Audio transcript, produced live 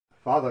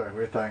Father,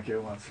 we thank you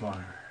once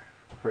more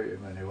for your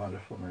many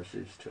wonderful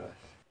mercies to us.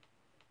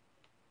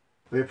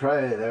 We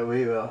pray that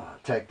we will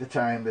take the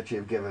time that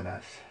you've given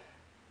us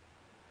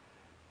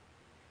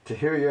to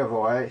hear your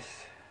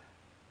voice,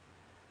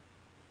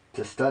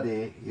 to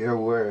study your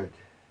word,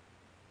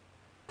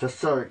 to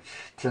search,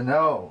 to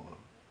know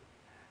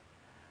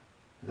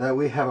that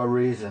we have a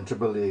reason to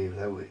believe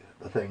that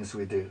the things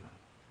we do.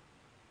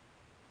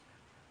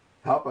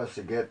 Help us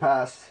to get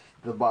past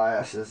the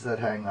biases that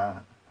hang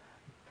on,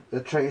 the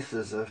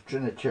traces of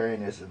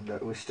Trinitarianism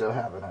that we still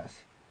have in us,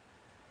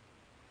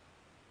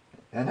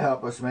 and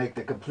help us make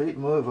the complete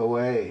move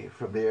away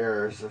from the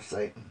errors of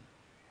Satan.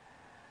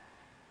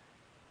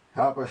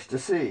 Help us to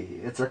see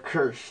it's a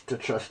curse to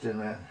trust in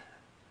men.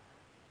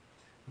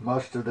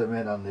 Most of the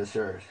men on this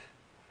earth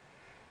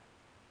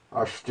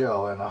are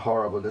still in a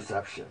horrible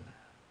deception.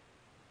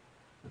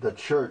 The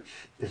church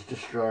is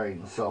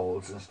destroying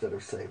souls instead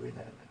of saving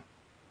them.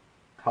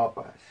 Help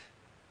us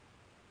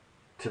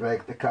to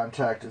make the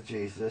contact with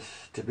Jesus,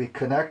 to be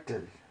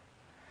connected,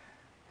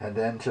 and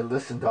then to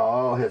listen to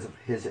all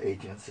his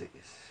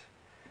agencies,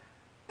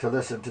 to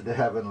listen to the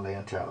heavenly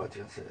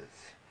intelligences.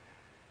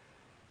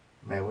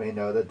 May we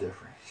know the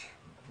difference.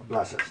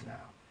 Bless us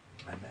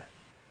now. Amen.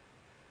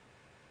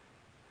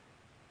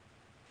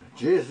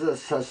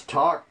 Jesus has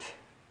talked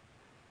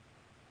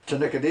to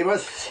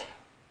Nicodemus,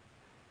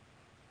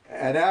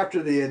 and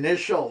after the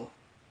initial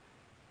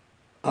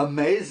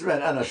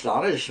amazement and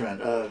astonishment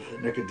of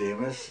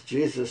Nicodemus,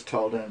 Jesus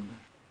told him,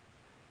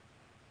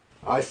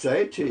 I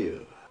say to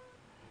you,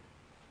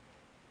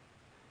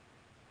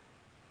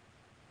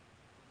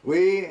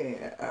 we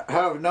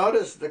have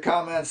noticed the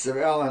comments of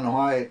Ellen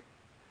White,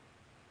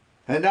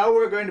 and now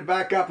we're going to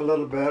back up a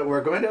little bit.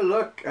 We're going to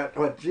look at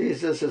what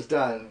Jesus has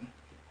done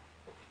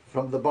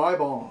from the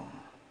Bible.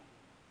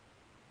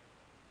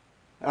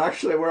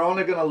 Actually, we're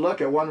only going to look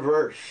at one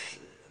verse,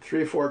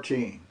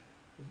 3:14,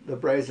 the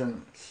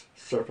brazen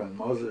serpent,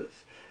 Moses.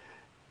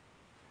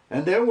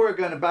 And then we're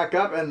going to back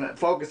up and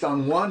focus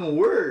on one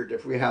word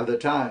if we have the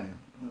time.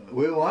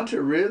 We want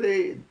to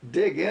really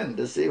dig in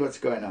to see what's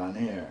going on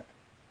here.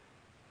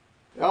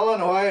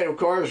 Ellen White, of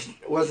course,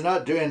 was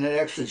not doing an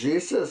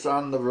exegesis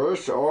on the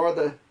verse or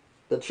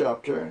the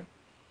chapter.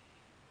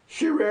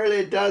 She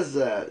rarely does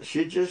that.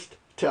 She just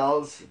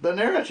tells the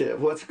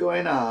narrative, what's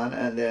going on,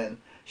 and then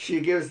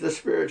she gives the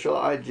spiritual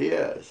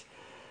ideas.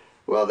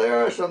 Well,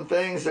 there are some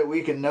things that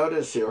we can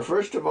notice here.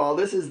 First of all,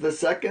 this is the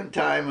second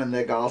time in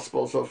the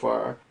gospel so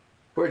far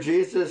where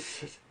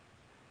Jesus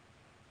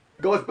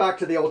goes back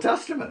to the Old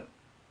Testament.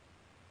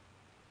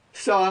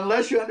 So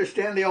unless you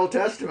understand the Old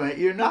Testament,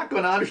 you're not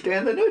going to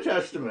understand the New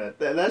Testament.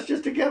 That's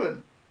just a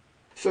given.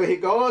 So he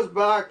goes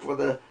back for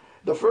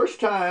the first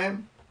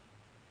time.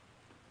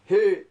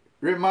 He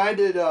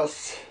reminded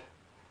us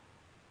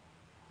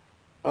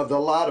of the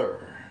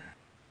ladder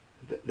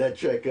that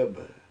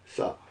Jacob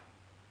saw.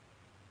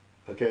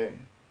 Okay?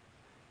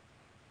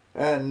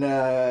 And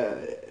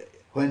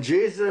when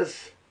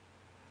Jesus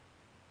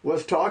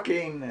was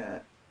talking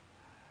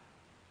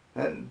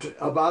and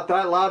about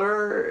that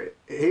ladder,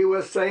 he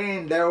was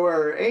saying there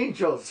were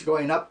angels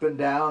going up and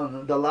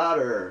down the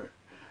ladder.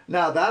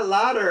 Now that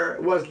ladder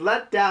was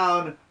let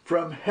down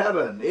from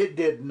heaven. It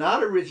did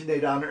not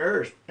originate on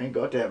earth and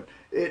go to heaven.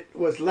 It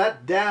was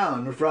let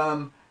down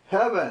from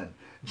heaven.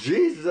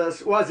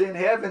 Jesus was in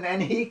heaven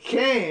and he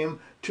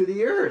came to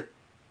the earth.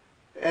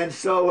 And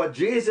so what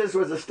Jesus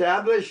was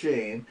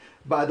establishing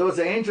by those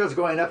angels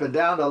going up and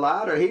down the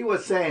ladder, he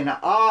was saying,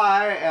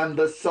 I am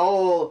the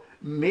sole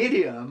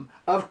medium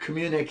of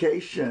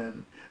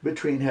communication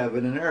between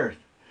heaven and earth.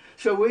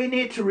 So we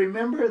need to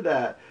remember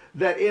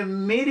that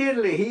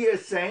immediately he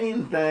is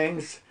saying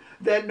things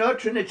that no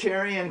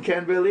Trinitarian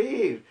can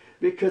believe,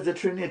 because the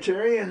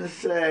Trinitarians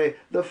say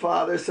the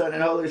Father, Son,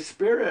 and Holy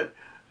Spirit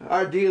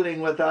are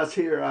dealing with us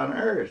here on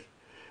earth.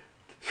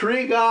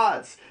 Three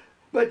gods.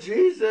 But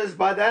Jesus,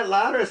 by that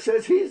ladder,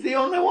 says he's the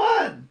only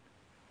one.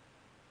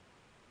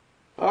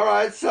 All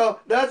right,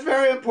 so that's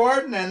very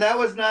important, and that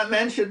was not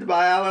mentioned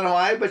by Ellen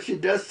White, but she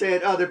does say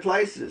it other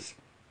places.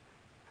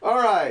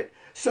 All right,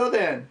 so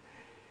then,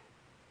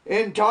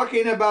 in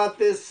talking about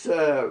this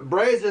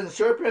brazen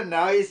serpent,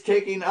 now he's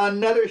taking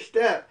another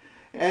step.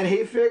 And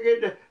he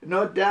figured,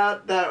 no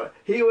doubt, that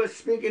he was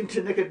speaking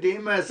to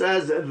Nicodemus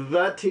as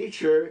the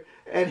teacher,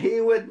 and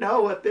he would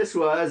know what this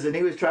was, and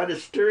he was trying to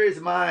stir his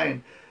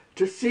mind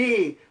to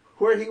see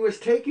where he was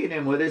taking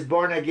him with his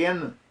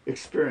born-again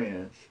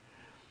experience.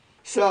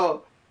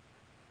 So,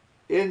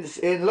 in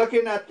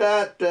looking at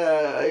that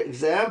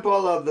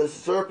example of the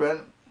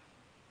serpent,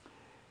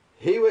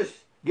 he was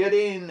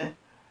getting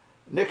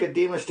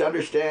Nicodemus to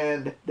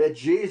understand that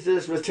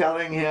Jesus was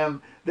telling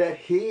him that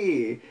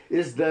he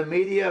is the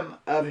medium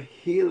of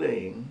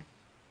healing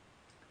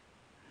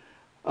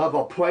of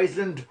a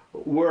poisoned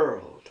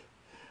world.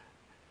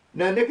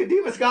 Now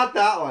Nicodemus got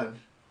that one.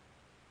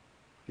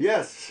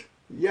 Yes,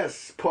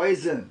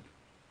 poison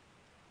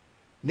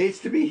needs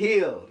to be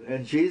healed.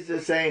 And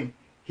Jesus is saying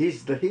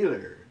he's the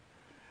healer.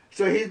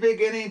 So he's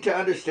beginning to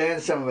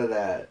understand some of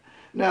that.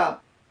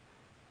 Now,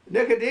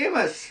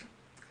 Nicodemus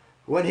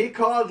when he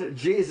called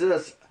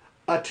Jesus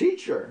a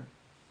teacher,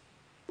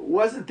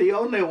 wasn't the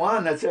only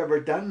one that's ever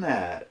done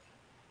that.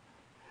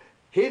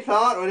 He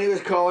thought when he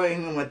was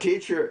calling him a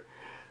teacher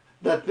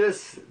that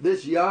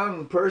this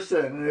young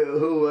person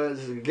who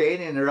was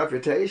gaining a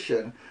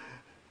reputation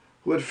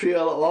would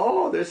feel,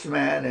 oh, this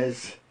man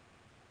is,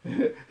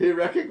 he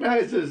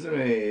recognizes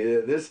me.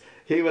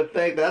 He would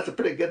think that's a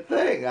pretty good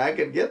thing. I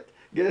can get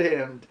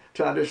him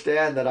to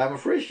understand that I'm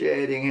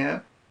appreciating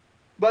him.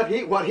 But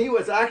what he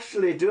was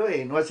actually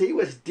doing was he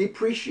was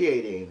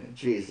depreciating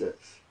Jesus.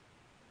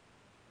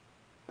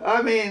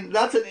 I mean,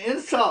 that's an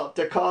insult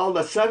to call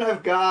the Son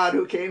of God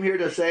who came here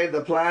to save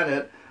the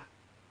planet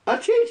a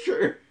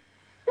teacher.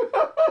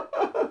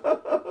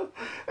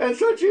 And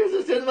so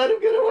Jesus didn't let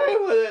him get away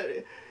with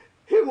it.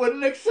 He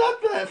wouldn't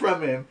accept that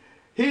from him.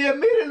 He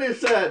immediately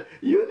said,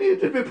 you need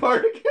to be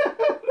born again.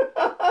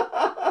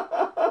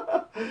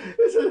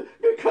 He said,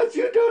 because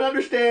you don't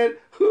understand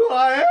who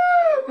I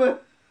am.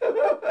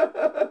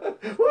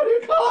 What do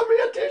you call me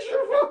a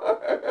teacher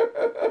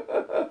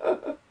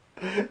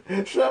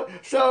for?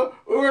 So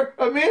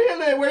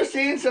we're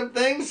seeing some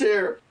things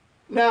here.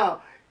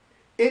 Now,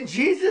 in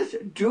Jesus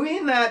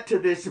doing that to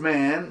this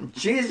man,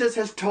 Jesus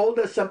has told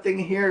us something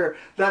here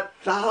that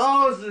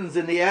thousands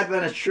in the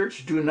Adventist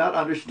church do not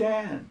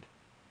understand.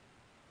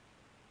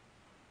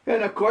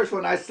 And of course,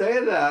 when I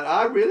say that,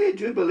 I really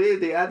do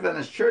believe the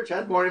Adventist church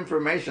has more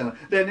information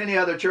than any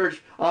other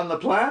church on the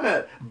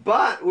planet.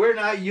 But we're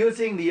not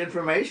using the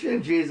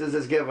information Jesus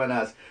has given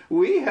us.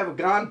 We have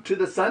gone to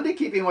the Sunday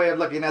keeping way of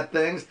looking at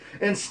things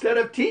instead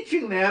of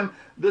teaching them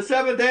the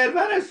Seventh-day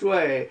Adventist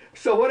way.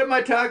 So what am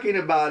I talking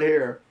about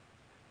here?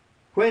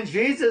 When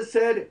Jesus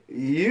said,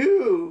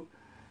 you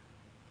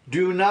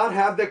do not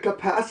have the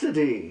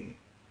capacity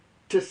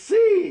to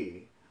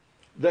see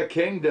the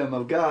kingdom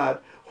of God,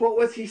 what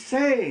was he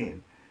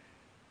saying?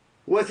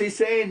 Was he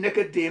saying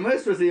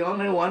Nicodemus was the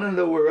only one in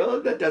the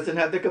world that doesn't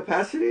have the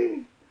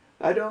capacity?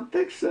 I don't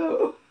think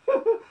so.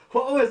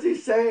 What was he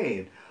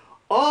saying?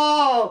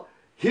 All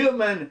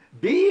human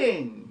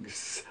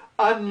beings,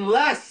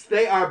 unless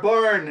they are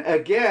born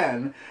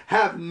again,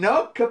 have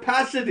no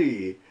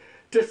capacity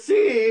to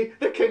see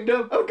the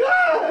kingdom of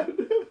God.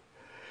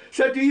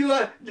 So do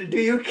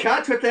you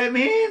catch what that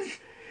means?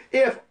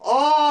 If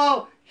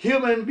all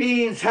human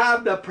beings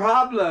have the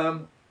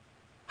problem,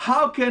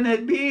 how can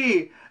it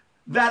be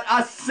that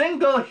a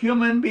single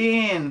human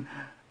being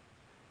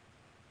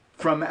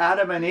from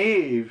Adam and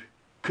Eve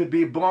could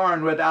be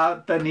born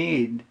without the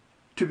need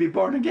to be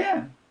born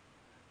again?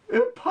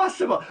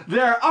 Impossible.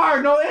 There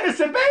are no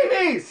innocent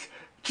babies.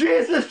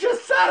 Jesus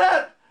just said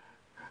it.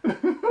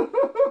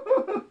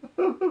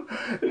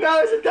 Now,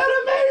 isn't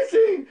that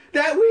amazing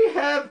that we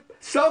have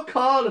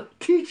so-called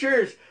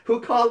teachers who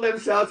call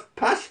themselves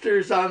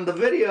pastors on the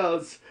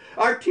videos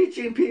are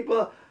teaching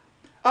people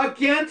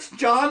against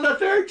John the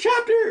 3rd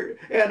chapter.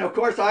 And of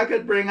course I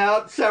could bring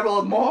out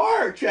several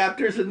more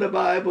chapters in the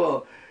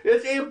Bible.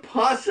 It's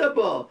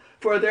impossible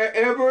for there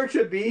ever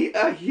to be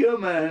a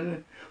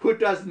human who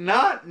does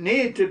not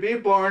need to be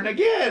born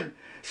again.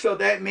 So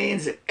that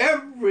means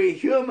every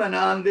human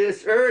on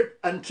this earth,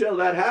 until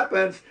that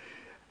happens,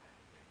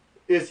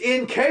 is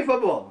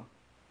incapable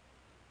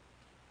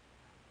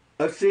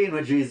of seeing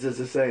what Jesus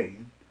is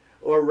saying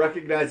or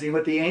recognizing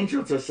what the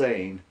angels are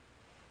saying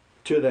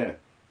to them.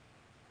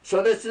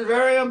 So this is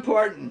very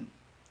important.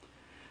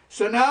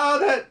 So now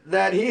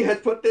that he has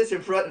put this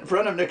in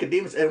front of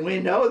Nicodemus, and we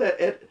know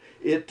that it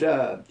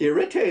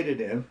irritated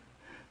him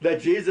that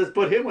Jesus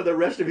put him with the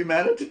rest of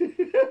humanity.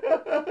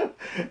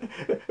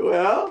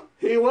 Well,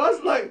 he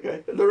was like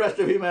the rest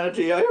of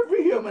humanity.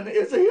 Every human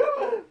is a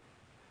human.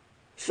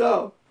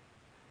 So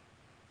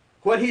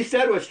what he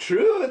said was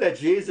true, that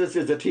Jesus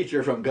is a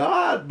teacher from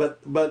God, but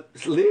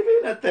leaving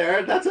it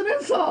there, that's an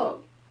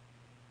insult.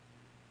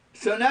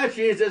 So now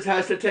Jesus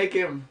has to take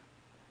him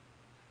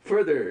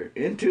further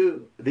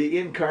into the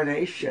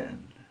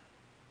incarnation,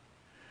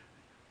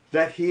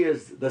 that he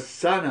is the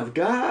Son of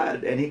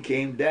God, and he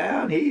came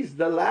down. He's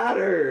the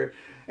ladder,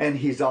 and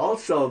he's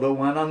also the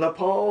one on the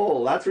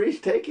pole. That's where he's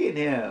taking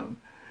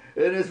him.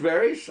 It is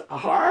very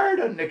hard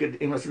on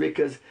Nicodemus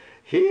because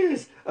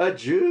he's a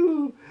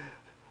Jew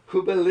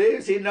who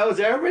believes he knows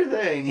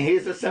everything.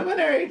 He's a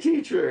seminary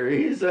teacher.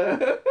 He's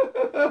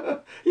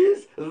the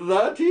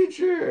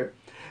teacher.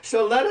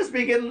 So let us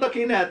begin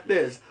looking at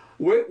this.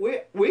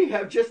 We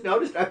have just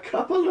noticed a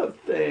couple of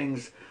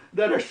things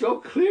that are so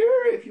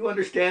clear if you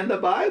understand the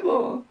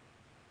Bible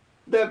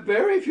that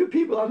very few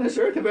people on this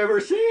earth have ever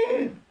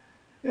seen.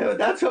 You know,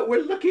 that's what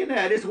we're looking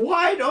at, is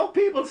why don't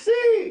people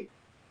see?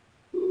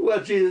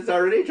 Well, Jesus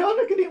already told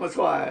Nicodemus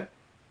why.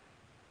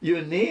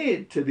 You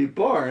need to be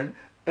born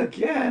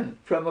again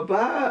from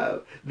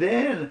above.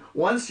 Then,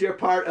 once you're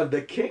part of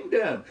the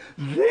kingdom,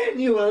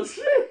 then you will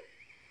see.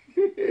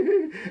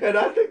 And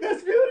I think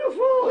that's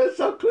beautiful. It's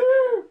so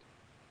clear.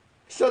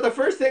 So the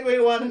first thing we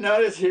want to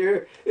notice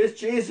here is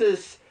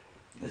Jesus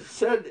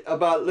said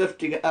about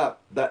lifting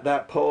up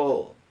that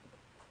pole.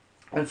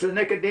 And so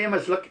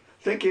Nicodemus,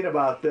 thinking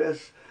about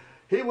this,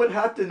 he would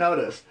have to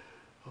notice,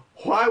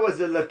 why was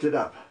it lifted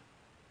up?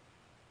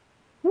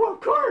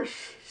 Of course,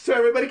 so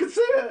everybody could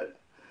see it.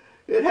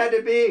 It had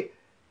to be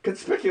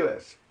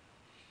conspicuous.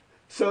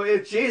 So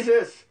if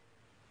Jesus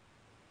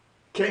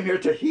came here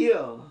to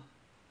heal,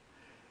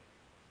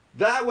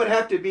 that would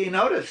have to be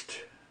noticed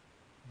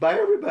by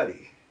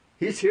everybody.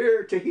 He's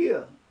here to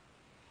heal.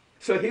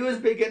 So he was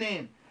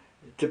beginning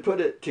to put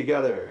it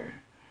together.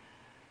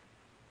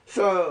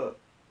 So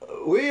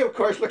we, of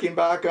course, looking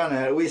back on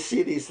it, we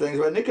see these things.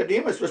 But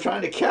Nicodemus was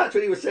trying to catch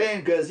what he was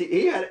saying because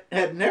he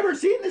had never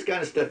seen this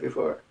kind of stuff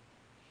before.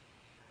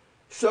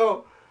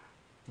 So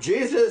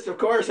Jesus, of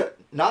course,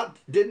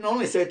 didn't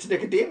only say it to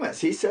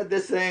Nicodemus. He said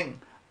this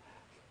thing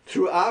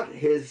throughout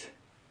his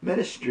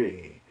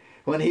ministry.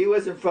 When he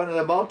was in front of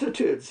the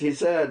multitudes, he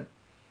said,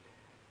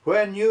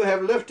 when you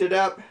have lifted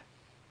up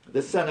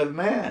the Son of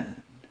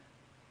Man,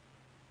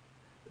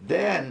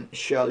 then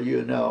shall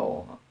you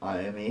know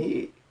I am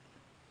he.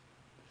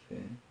 See?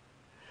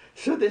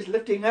 So this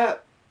lifting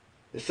up,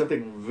 there's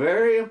something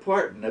very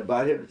important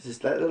about him. It's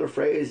just that little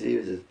phrase he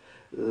uses,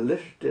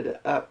 lifted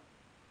up.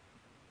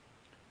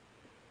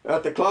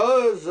 At the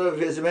close of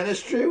his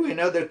ministry, we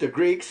know that the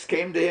Greeks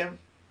came to him,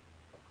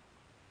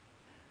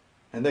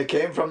 and they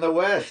came from the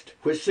west,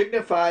 which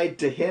signified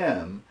to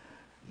him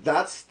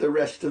that's the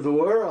rest of the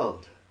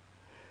world.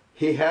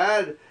 He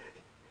had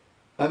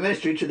a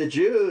ministry to the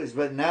Jews,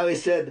 but now he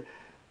said,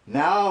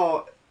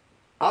 now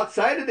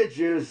outside of the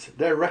Jews,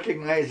 they're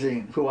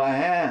recognizing who I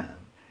am.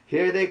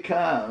 Here they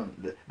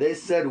come. They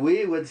said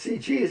we would see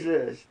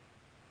Jesus.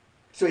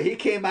 So he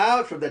came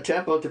out from the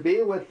temple to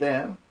be with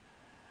them,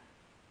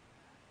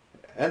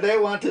 and they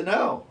want to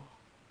know,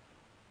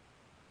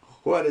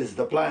 what is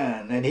the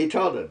plan? And he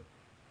told them,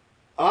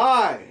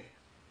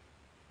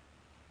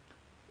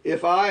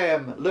 if I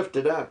am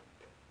lifted up,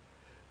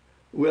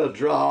 will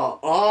draw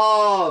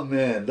all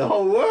men, the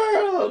whole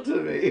world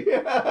to me.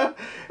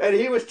 And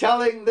he was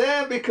telling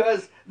them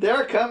because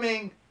their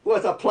coming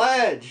was a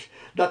pledge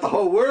that the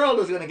whole world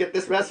is going to get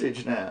this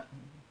message now.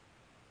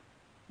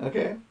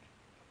 Okay?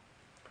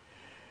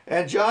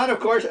 And John, of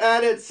course,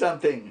 added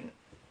something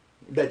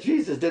that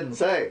Jesus didn't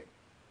say.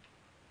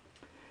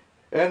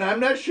 And I'm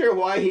not sure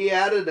why he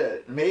added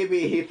it.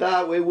 Maybe he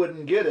thought we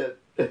wouldn't get it.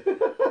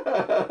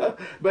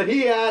 But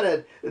he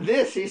added,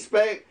 this he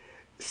spake,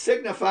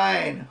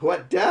 signifying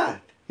what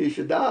death he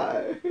should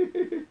die.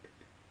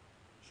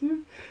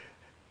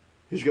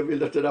 He's going to be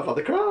lifted up on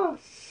the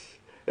cross.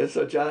 And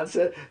so John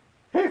said,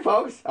 hey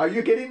folks, are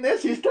you getting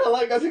this? He's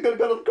telling us he's going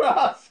to go to the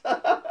cross.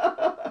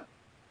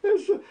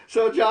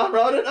 So John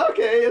wrote it.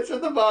 Okay, it's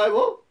in the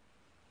Bible.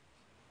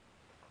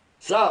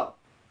 So,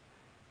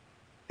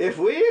 if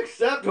we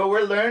accept what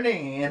we're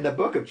learning in the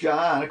book of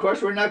John, of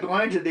course we're not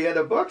going to the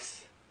other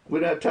books. We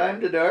don't have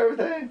time to do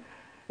everything.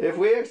 If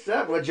we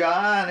accept what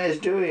John is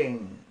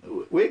doing,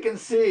 we can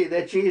see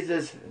that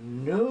Jesus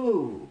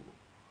knew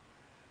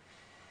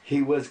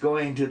he was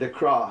going to the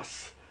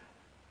cross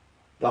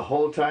the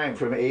whole time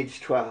from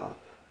age 12.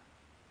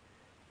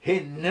 He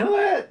knew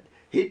it.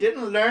 He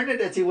didn't learn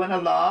it as he went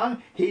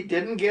along. He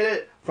didn't get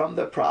it from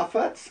the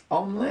prophets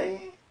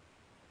only.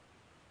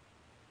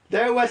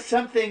 There was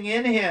something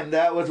in him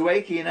that was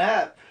waking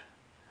up.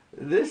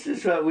 This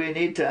is what we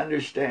need to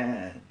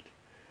understand.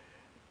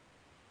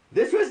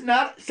 This was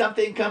not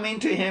something coming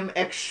to him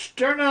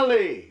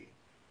externally.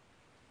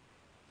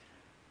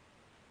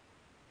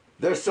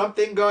 There's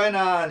something going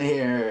on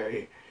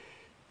here.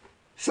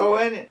 So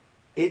when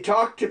he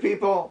talked to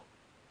people,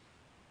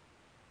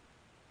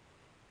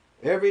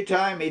 every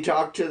time he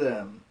talked to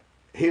them,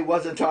 he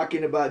wasn't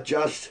talking about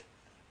just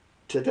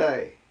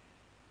today.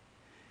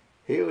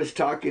 He was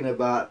talking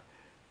about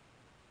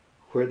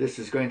where this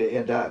is going to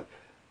end up.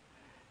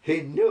 He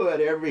knew it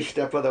every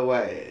step of the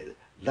way.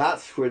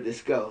 That's where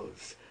this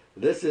goes.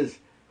 This is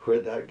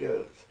where that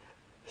goes.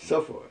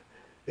 So forth.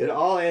 It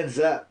all ends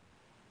up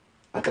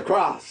at the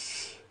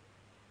cross.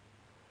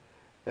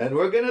 And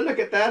we're going to look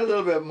at that a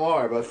little bit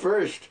more. But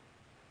first,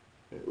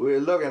 we'll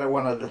look at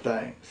one of the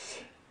things.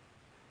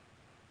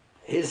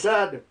 He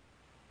said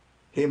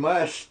he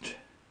must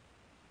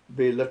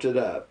be lifted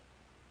up.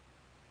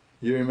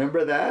 You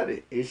remember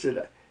that? He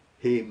said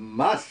he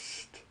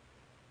must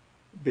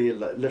be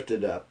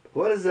lifted up.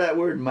 What does that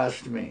word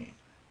must mean?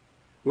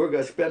 We're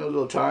going to spend a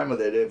little time with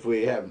it if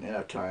we haven't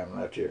enough time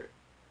left here.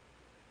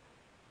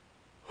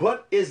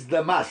 What is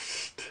the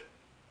must?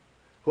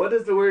 What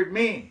does the word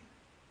mean?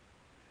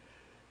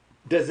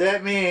 Does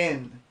that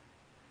mean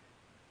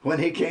when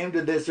he came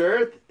to this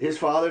earth, his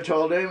father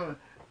told him,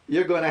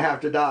 you're going to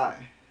have to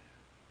die?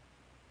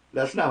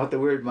 That's not what the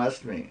word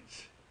must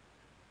means.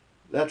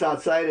 That's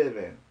outside of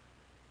him.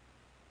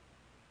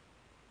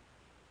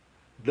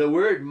 The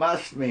word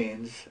must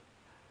means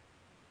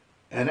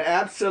an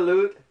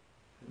absolute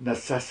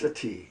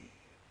necessity.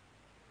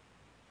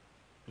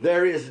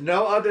 There is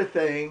no other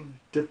thing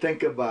to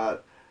think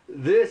about.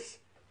 This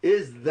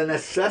is the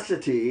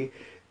necessity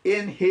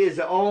in his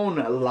own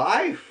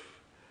life.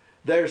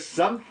 There's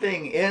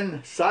something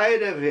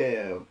inside of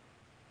him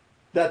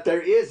that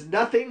there is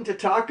nothing to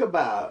talk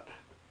about.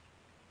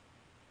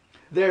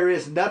 There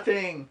is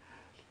nothing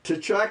to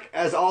check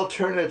as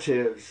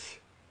alternatives.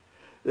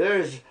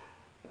 There's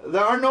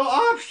There are no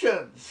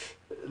options.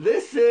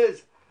 This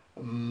is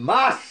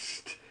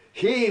must.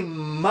 He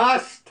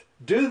must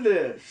do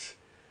this.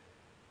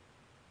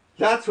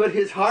 That's what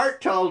his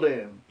heart told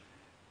him.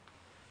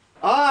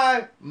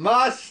 I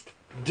must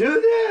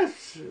do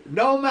this,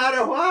 no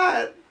matter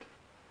what.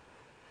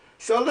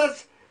 So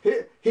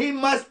he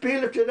must be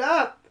lifted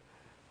up.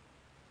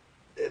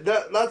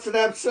 That's an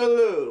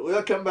absolute.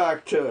 We'll come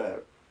back to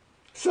it.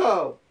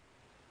 So,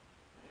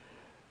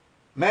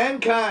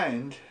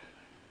 mankind,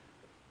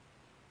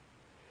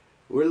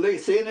 we're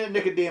seeing in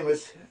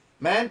Nicodemus,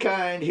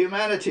 mankind,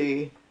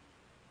 humanity,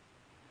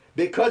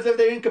 because of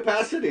their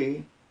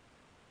incapacity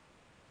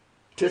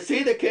to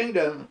see the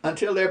kingdom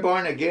until they're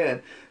born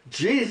again,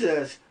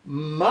 Jesus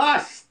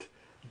must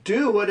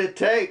do what it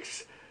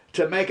takes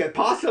to make it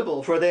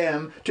possible for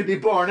them to be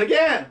born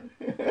again.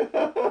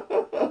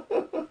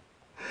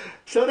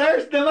 So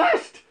there's the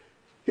must.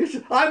 He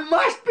says, I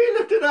must be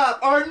lifted up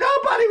or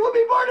nobody will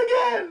be born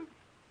again.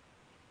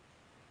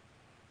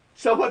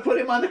 So what put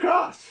him on the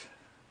cross?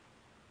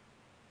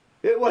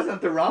 It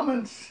wasn't the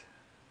Romans.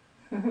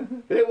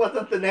 It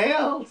wasn't the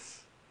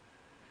nails.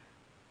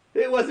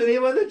 It wasn't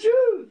even the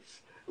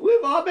Jews.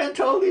 We've all been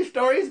told these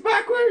stories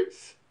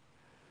backwards.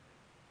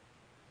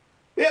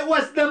 It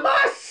was the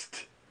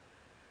must.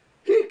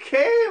 He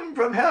came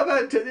from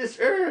heaven to this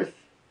earth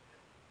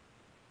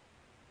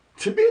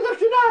to be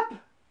lifted up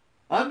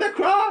on the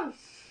cross.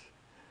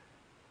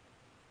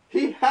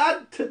 He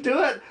had to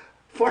do it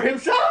for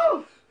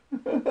himself,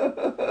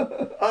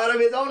 out of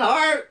his own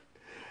heart.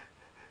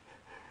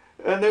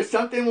 And there's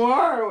something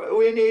more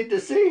we need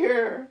to see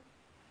here.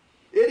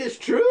 It is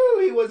true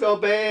he was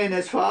obeying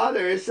his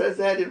Father. It says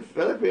that in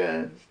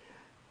Philippians.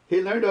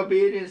 He learned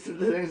obedience to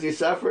the things he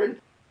suffered.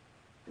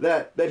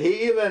 That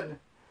he even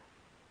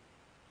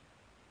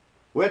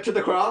went to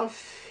the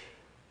cross.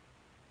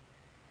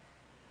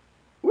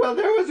 Well,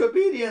 there was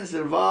obedience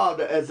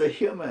involved as a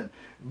human.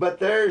 But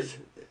there's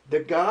the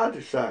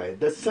God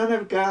side, the Son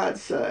of God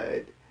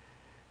side.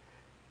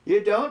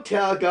 You don't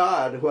tell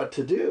God what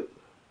to do.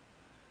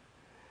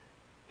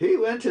 He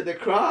went to the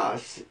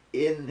cross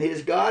in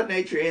his God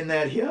nature, in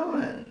that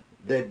human.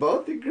 They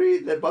both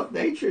agreed, that both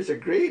natures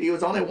agreed. He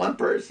was only one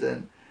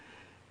person.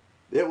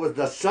 It was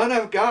the Son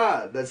of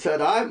God that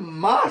said, I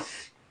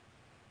must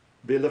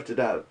be lifted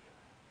up.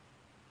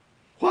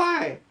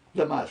 Why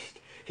the must?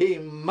 He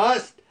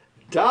must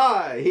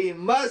die. He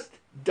must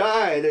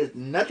die. There's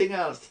nothing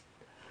else.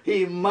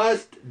 He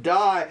must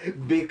die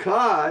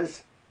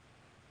because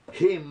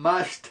he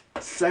must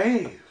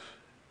save.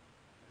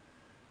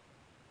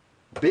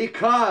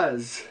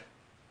 Because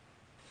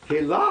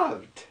he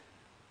loved.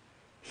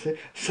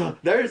 So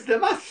there's the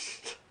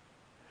must.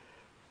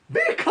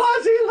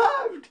 Because he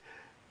loved,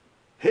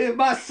 he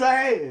must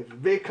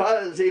save.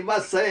 Because he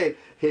must save,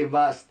 he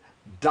must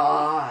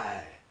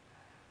die.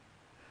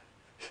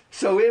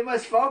 So we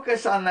must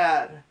focus on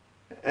that.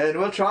 And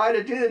we'll try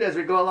to do it as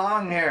we go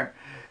along here.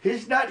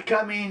 He's not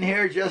coming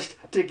here just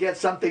to get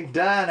something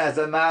done as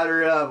a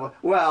matter of,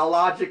 well,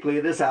 logically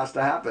this has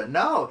to happen.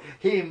 No,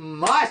 he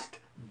must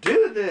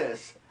do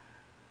this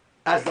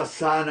as the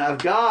Son of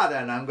God.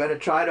 And I'm going to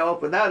try to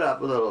open that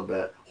up a little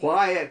bit.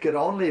 Why it could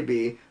only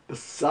be the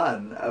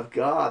Son of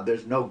God.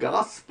 There's no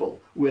gospel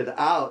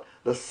without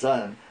the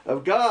Son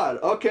of God.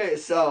 Okay,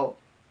 so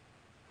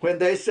when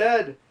they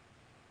said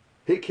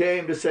he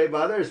came to save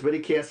others, but he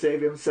can't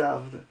save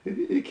himself.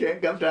 He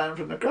can't come down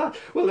from the cross.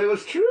 Well, it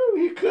was true.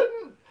 He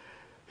couldn't.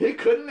 He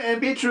couldn't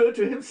and be true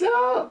to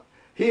himself.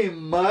 He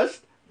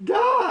must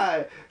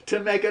die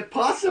to make it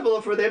possible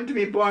for them to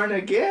be born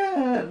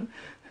again.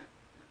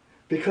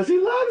 Because he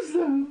loves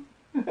them.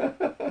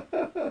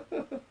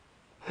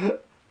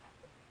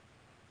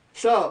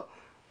 So,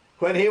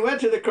 when he went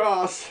to the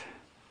cross,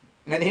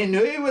 and he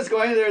knew he was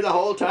going there the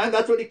whole time,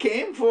 that's what he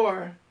came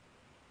for.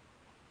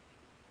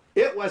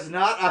 It was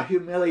not a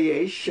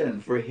humiliation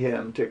for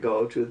him to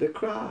go to the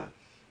cross.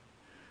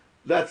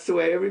 That's the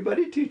way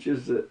everybody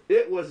teaches it.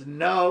 It was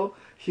no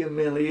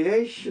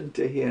humiliation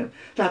to him.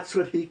 That's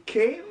what he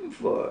came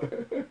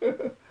for.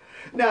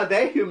 Now,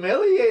 they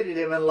humiliated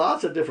him in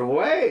lots of different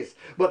ways,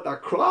 but the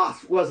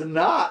cross was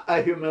not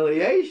a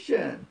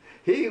humiliation.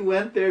 He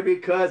went there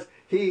because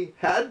he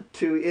had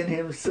to in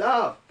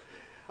himself.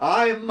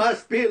 I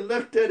must be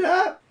lifted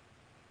up.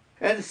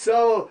 And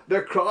so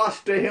the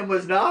cross to him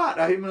was not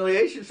a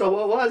humiliation. So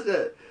what was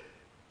it?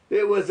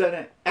 It was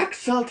an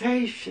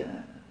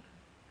exaltation.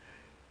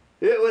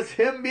 It was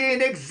him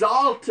being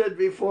exalted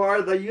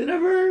before the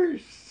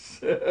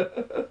universe.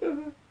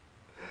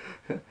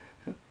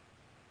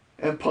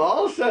 And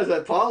Paul says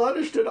that Paul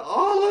understood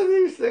all of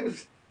these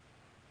things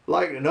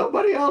like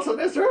nobody else on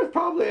this earth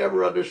probably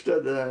ever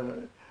understood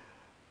them.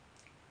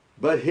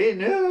 But he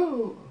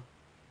knew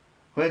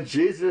when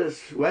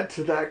Jesus went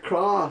to that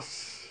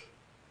cross,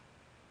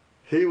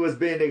 he was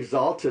being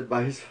exalted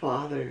by his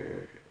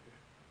Father.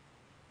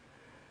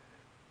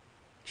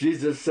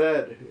 Jesus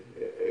said,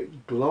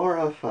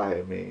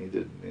 glorify me,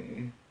 didn't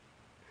he?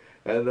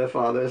 And the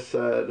Father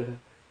said,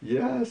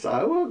 yes,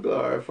 I will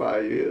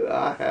glorify you.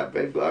 I have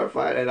been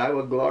glorified, and I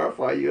will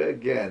glorify you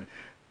again.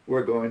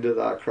 we're going to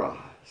that cross.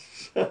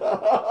 That's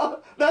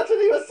what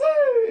he was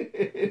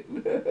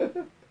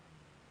saying.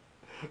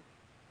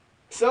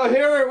 So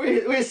here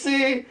we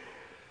see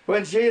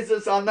when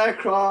Jesus on that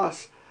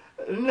cross,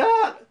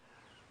 not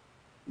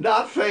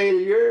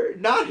failure,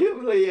 not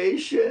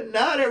humiliation,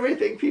 not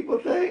everything people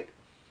think,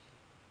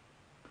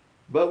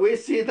 but we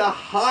see the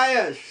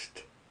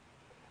highest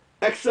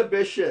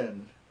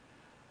exhibition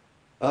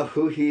of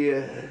who he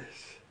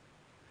is.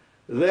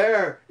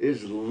 There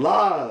is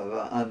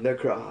love on the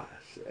cross.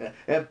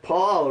 And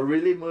Paul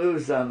really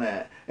moves on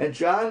that. And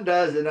John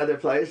does in other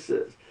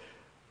places.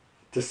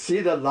 To see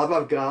the love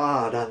of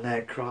God on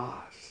that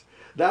cross.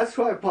 That's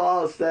why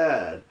Paul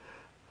said,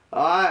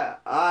 I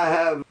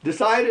have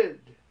decided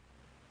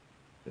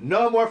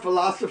no more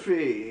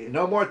philosophy,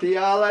 no more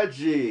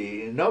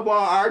theology, no more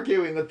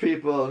arguing with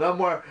people, no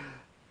more,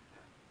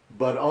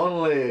 but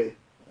only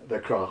the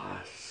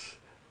cross.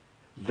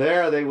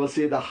 There they will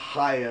see the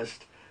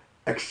highest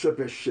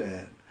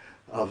exhibition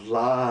of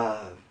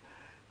love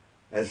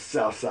and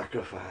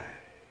self-sacrifice.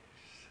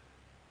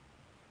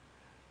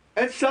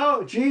 And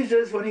so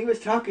Jesus, when he was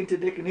talking to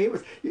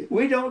Nicodemus,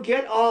 we don't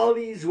get all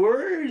these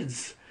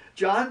words.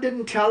 John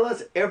didn't tell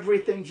us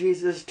everything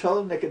Jesus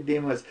told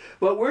Nicodemus,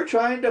 but we're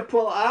trying to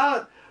pull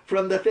out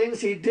from the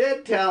things he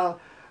did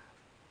tell,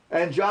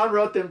 and John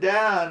wrote them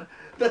down,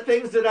 the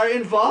things that are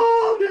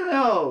involved in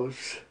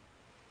those.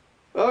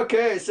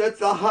 Okay, so it's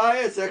the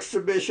highest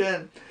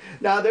exhibition.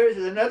 Now there's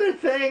another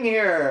thing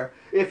here.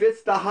 If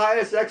it's the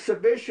highest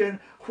exhibition,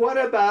 what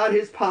about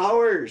his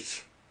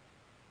powers?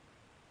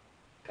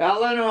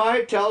 Ellen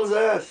White tells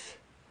us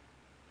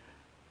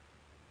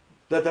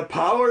that the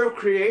power of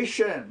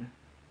creation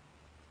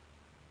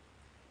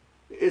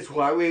is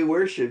why we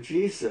worship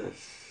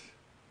Jesus.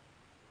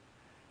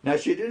 Now,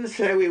 she didn't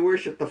say we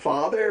worship the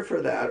Father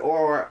for that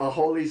or a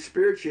Holy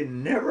Spirit. She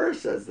never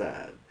says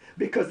that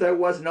because there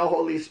was no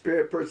Holy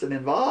Spirit person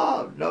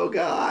involved, no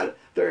God,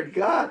 third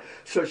God.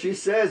 So she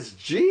says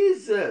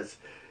Jesus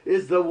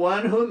is the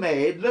one who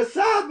made the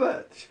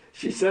Sabbath.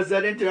 She says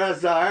that in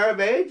Desire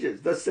of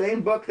Ages, the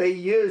same book they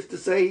used to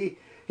say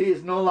he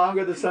is no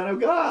longer the Son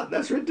of God.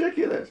 That's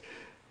ridiculous.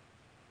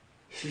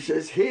 She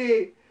says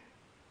he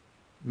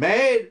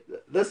made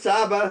the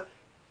Sabbath.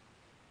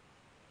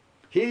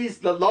 He's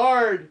the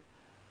Lord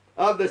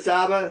of the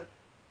Sabbath.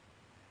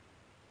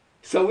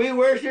 So we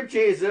worship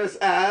Jesus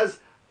as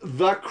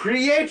the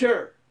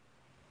Creator.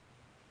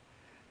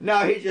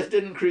 Now, he just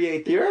didn't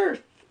create the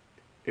earth.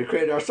 He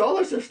created our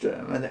solar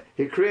system, and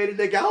he created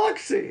the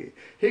galaxy.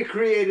 He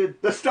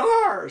created the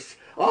stars,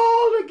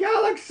 all the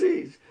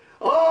galaxies,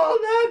 all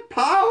that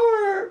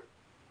power.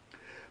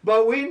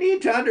 But we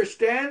need to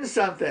understand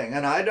something,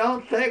 and I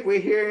don't think we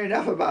hear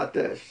enough about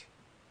this,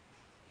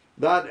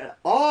 that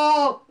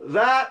all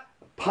that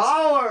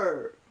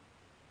power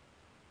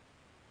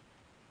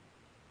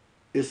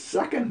is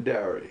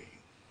secondary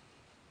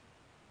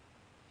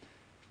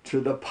to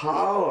the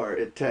power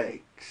it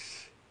takes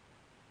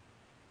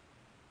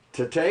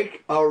to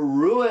take a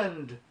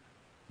ruined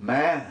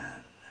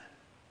man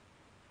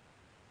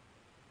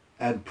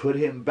and put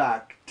him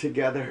back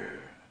together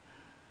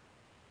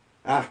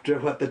after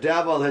what the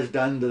devil has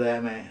done to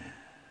that man,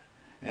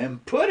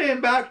 and put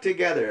him back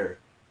together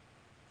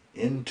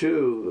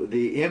into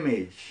the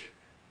image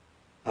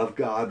of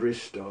God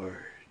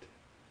restored.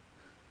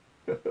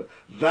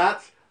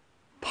 That's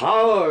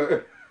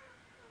power.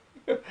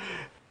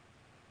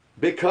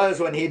 Because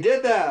when he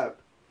did that,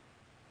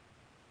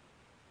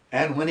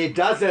 and when he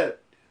does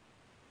it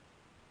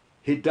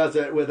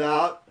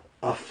without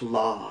a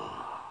flaw.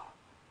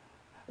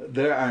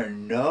 There are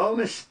no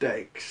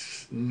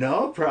mistakes,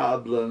 no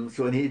problems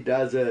when he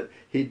does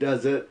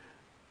it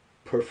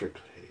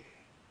perfectly.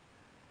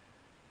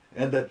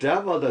 And the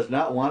devil does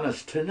not want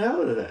us to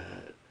know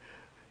that.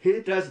 He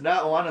does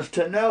not want us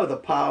to know the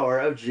power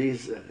of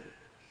Jesus.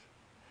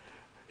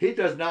 He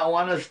does not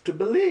want us to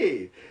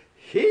believe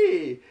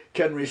he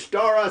can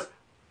restore us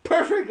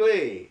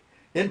perfectly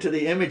into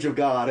the image of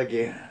God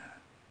again.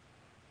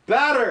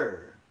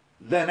 Better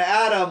than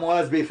Adam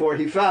was before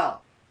he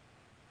fell.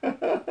 We're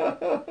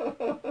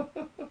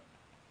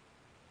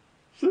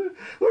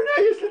not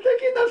used to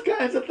thinking those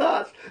kinds of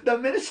thoughts. The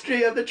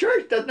ministry of the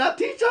church does not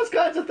teach those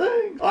kinds of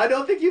things. I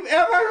don't think you've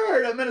ever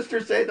heard a minister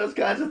say those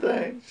kinds of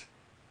things.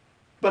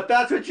 But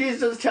that's what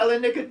Jesus is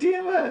telling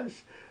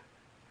Nicodemus.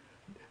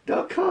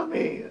 Don't call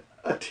me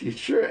a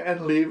teacher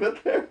and leave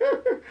it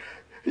there.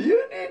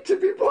 You need to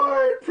be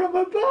born from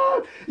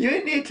above.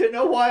 You need to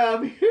know why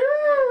I'm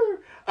here.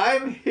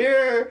 I'm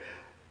here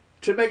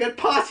to make it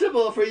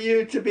possible for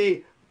you to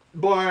be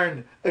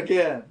born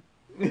again.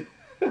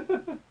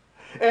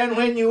 And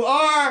when you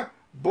are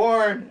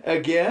born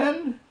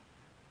again,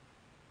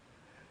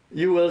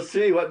 you will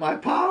see what my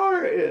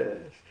power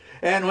is.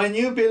 And when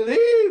you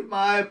believe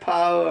my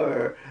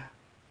power,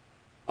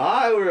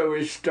 I will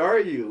restore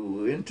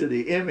you into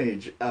the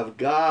image of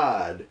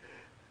God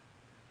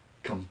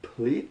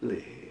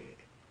completely,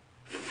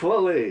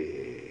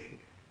 fully.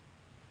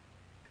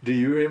 Do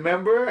you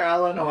remember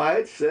Ellen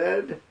White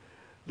said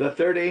the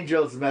third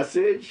angel's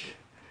message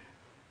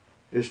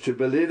is to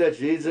believe that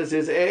Jesus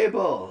is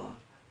able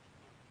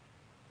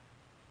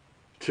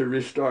to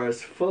restore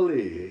us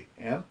fully,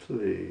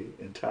 amply,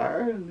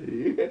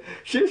 entirely.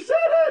 She said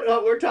it,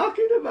 what we're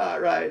talking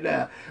about right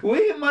now.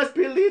 We must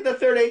believe the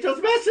third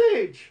angel's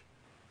message.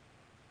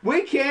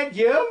 We can't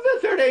give the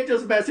third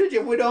angel's message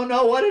if we don't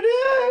know what it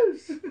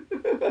is.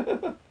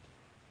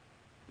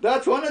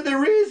 That's one of the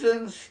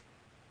reasons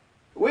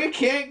we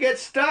can't get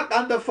stuck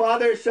on the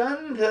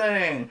Father-Son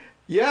thing.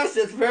 Yes,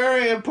 it's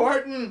very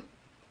important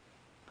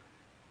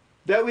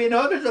that we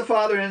know there's a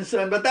Father and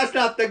Son, but that's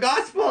not the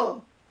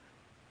gospel.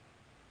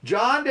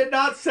 John did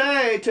not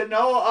say to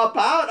know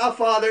about a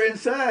Father and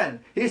Son.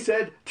 He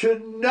said to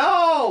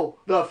know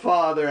the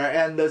Father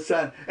and the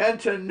Son. And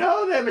to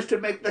know them is to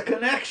make the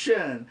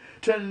connection.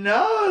 To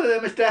know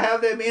them is to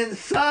have them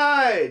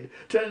inside.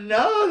 To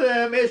know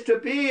them is to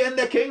be in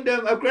the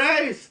kingdom of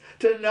grace.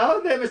 To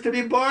know them is to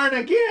be born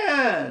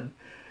again.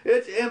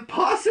 It's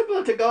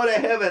impossible to go to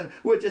heaven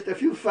with just a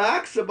few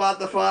facts about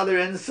the Father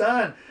and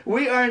Son.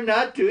 We are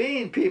not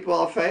doing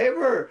people a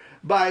favor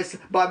by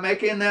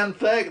making them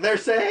think they're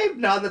saved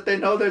now that they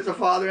know there's a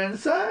Father and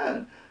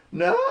Son.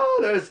 No,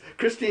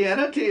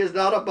 Christianity is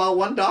not about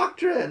one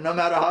doctrine, no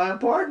matter how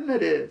important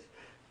it is.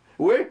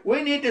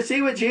 We need to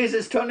see what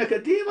Jesus told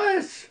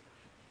Nicodemus.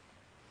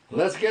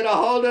 Let's get a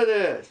hold of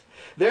this.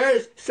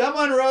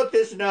 Someone wrote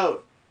this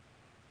note.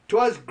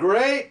 'Twas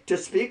great to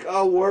speak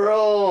a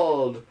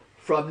world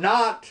from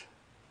naught.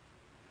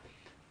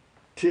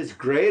 'Tis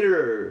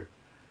greater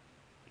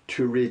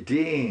to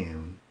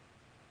redeem.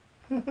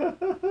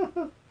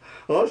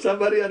 Oh,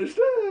 somebody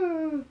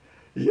understand?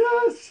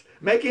 Yes,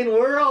 making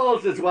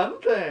worlds is one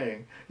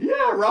thing.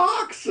 Yeah,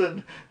 rocks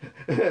and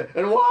water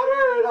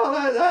and all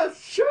that.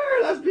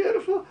 That's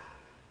beautiful.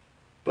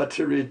 But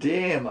to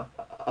redeem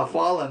a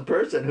fallen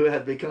person who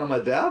had become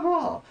a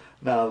devil,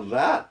 now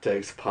that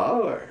takes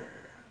power.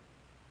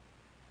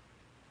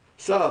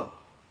 So,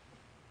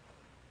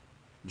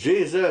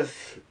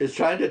 Jesus is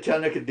trying to tell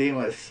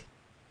Nicodemus,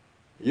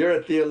 you're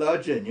a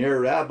theologian, you're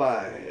a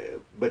rabbi,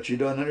 but you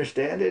don't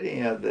understand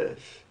any of this.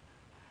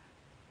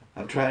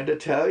 I'm trying to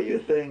tell you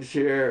things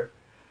here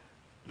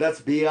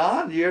that's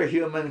beyond your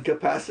human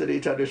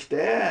capacity to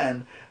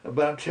understand,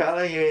 but I'm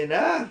telling you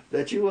enough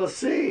that you will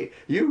see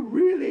you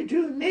really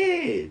do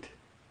need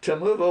to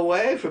move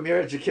away from your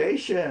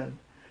education.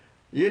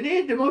 You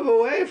need to move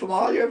away from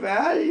all your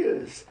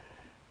values.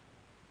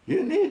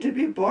 You need to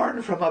be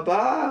born from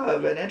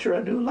above and enter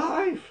a new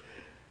life.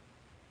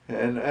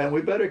 And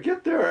we better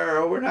get there,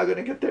 or we're not going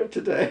to get there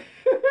today.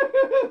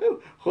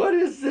 What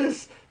is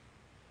this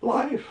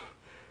life?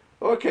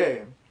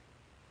 Okay,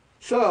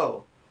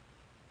 so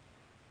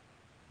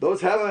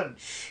those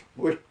heavens,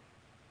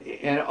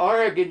 in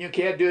Oregon you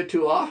can't do it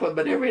too often,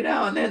 but every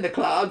now and then the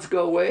clouds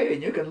go away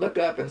and you can look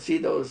up and see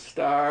those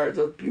stars,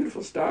 those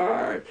beautiful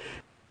stars.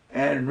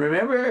 And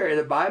remember,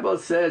 the Bible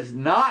says,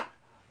 not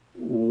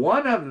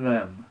one of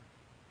them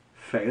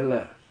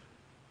faileth.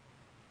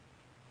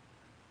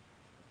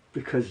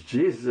 Because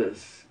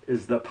Jesus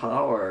is the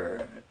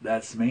power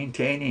that's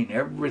maintaining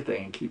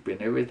everything,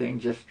 keeping everything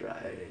just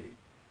right.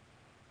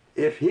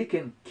 If he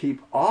can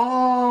keep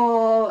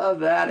all of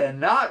that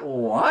and not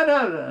one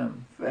of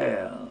them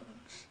fails,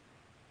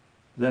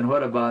 then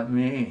what about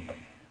me?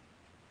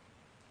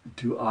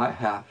 Do I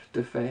have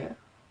to fail?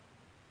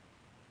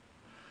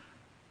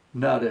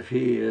 Not if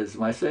he is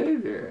my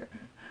Savior.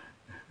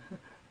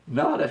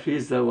 Not if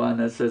he's the one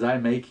that says, I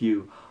make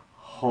you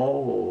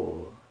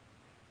whole.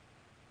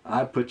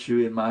 I put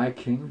you in my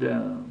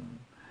kingdom.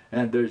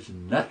 And there's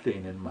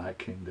nothing in my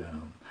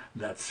kingdom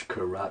that's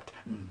corrupt.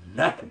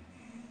 Nothing.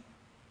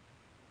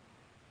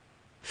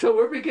 So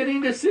we're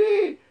beginning to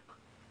see,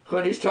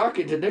 when he's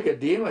talking to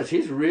Nicodemus,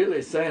 he's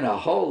really saying a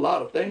whole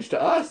lot of things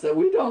to us that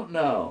we don't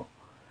know.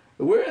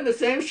 We're in the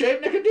same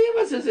shape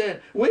Nicodemus is in.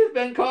 We've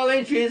been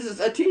calling Jesus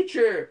a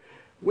teacher.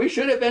 We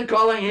should have been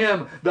calling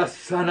him the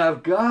Son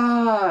of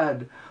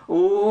God.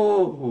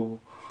 Oh.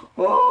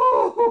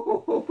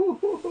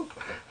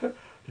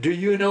 Do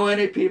you know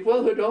any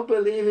people who don't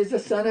believe he's the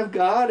Son of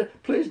God?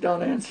 Please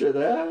don't answer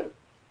that.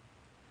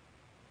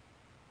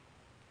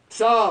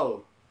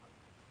 So,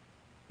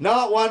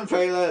 not one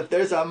faileth.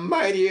 There's a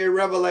mightier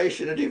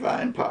revelation of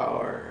divine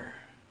power.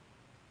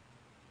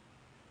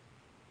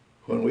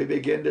 When we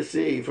begin to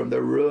see from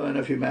the ruin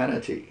of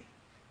humanity,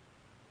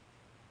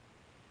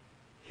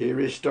 he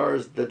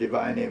restores the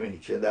divine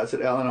image. And that's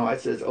what Ellen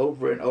White says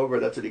over and over.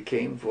 That's what he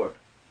came for.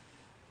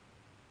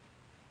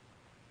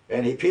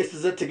 And he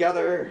pieces it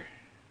together.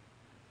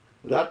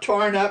 That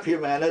torn up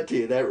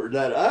humanity, that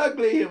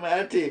ugly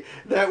humanity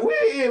that we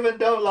even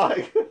don't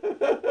like.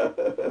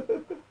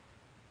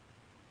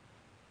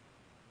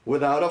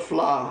 Without a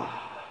flaw,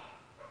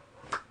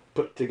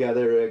 put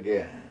together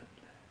again.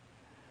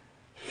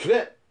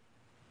 Fit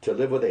to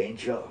live with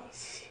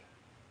angels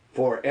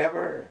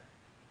forever.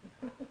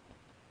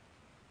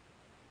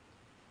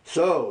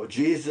 So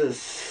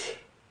Jesus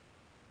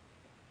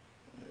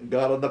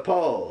got on the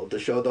pole to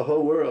show the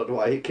whole world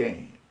why he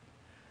came.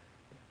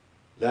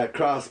 That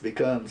cross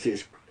becomes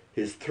his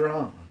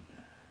throne.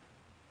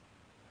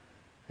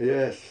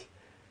 Yes,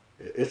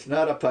 It's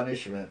not a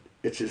punishment.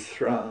 It's his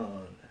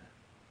throne.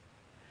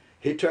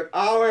 He took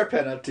our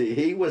penalty.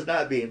 He was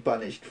not being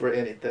punished for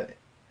anything.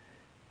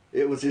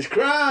 It was his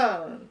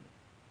crown.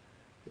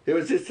 It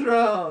was his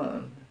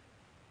throne.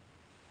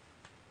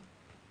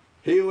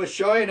 He was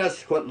showing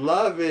us what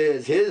love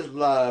is, his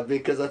love,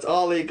 because that's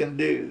all he can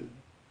do.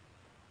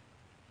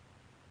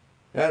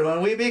 And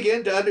when we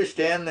begin to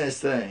understand these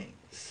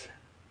things,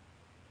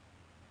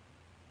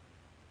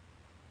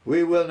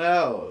 we will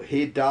know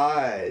he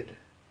died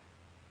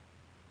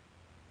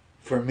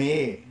for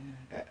me.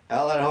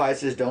 Ellen White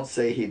says, don't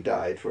say he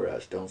died for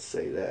us. Don't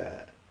say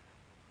that.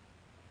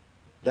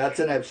 That's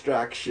an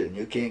abstraction.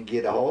 You can't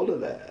get a hold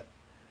of that.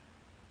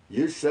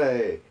 You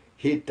say,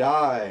 he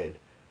died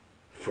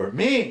for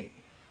me.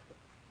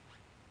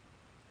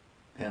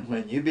 And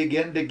when you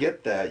begin to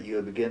get that,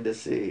 you begin to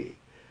see,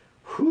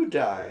 who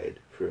died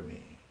for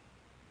me?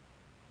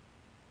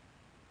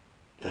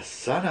 The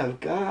Son of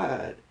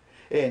God.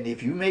 And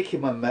if you make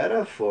him a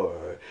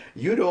metaphor,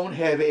 you don't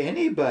have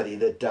anybody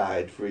that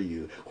died for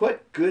you.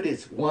 What good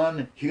is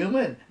one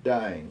human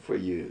dying for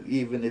you,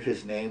 even if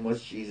his name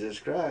was Jesus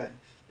Christ?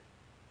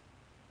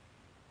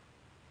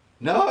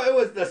 No, it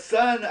was the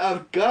Son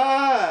of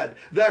God,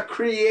 the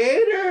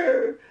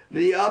Creator,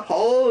 the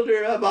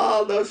upholder of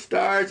all those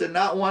stars, and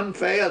not one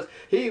fails.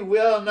 He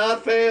will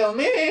not fail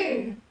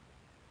me.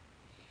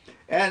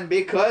 And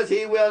because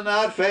he will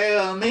not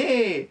fail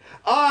me,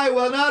 I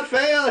will not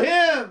fail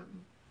him.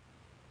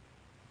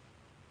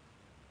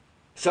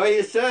 So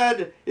he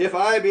said, if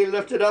I be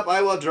lifted up,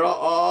 I will draw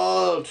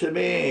all to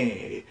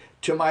me,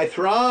 to my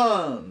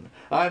throne.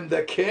 I'm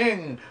the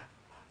king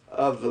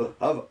of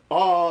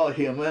all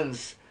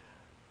humans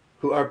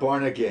who are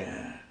born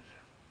again.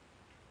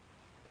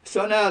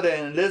 So now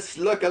then, let's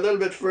look a little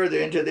bit further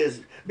into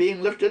this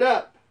being lifted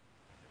up.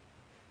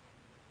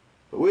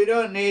 We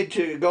don't need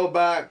to go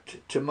back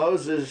to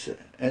Moses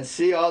and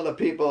see all the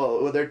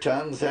people with their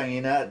tongues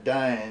hanging out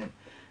dying.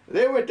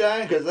 They were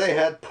dying because they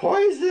had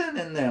poison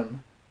in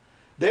them.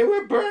 They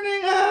were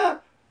burning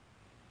up.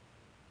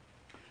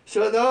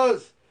 So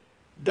those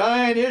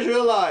dying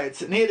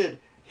Israelites needed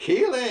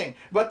healing,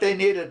 but they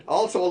needed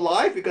also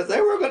life because they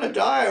were going to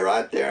die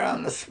right there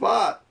on the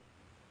spot.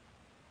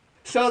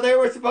 So they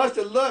were supposed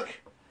to look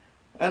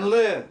and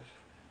live.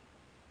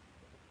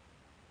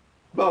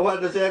 But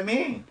what does that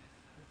mean?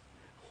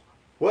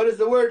 What does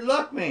the word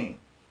look mean?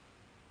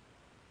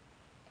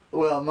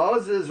 Well,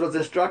 Moses was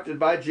instructed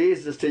by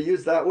Jesus to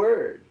use that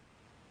word,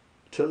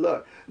 to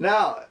look.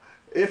 Now,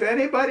 if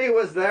anybody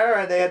was there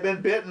and they had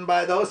been bitten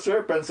by those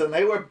serpents and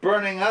they were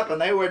burning up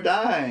and they were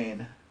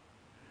dying,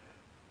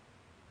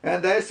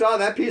 and they saw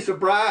that piece of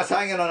brass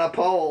hanging on a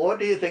pole, what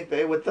do you think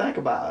they would think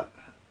about?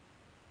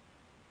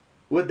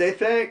 Would they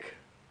think,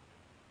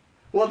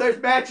 well,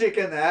 there's magic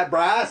in that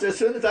brass. As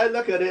soon as I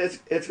look at it,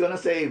 it's going to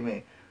save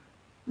me?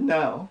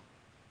 No.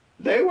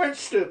 They weren't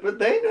stupid.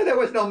 They knew there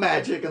was no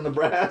magic in the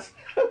brass.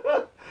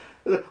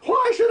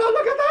 Why should I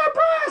look at that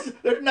brass?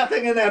 There's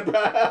nothing in that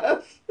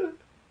brass.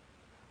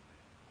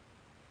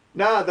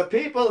 Now, the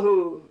people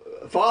who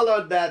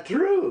followed that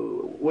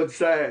through would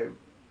say,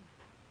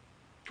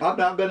 I'm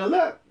not going to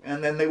look.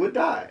 And then they would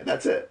die.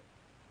 That's it.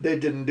 They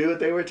didn't do what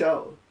they were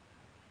told.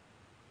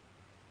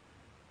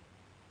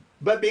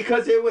 But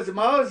because it was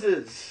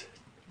Moses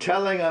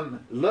telling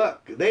them,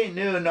 look, they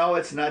knew, no,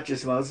 it's not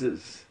just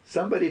Moses.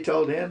 Somebody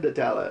told him to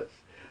tell us.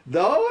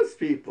 Those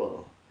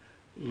people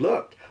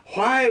looked.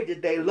 Why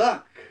did they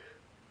look?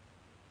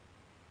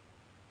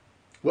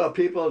 Well,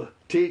 people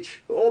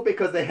teach, oh,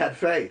 because they had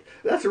faith.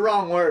 That's the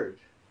wrong word.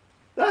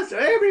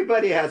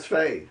 Everybody has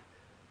faith.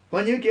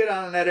 When you get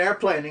on that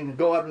airplane and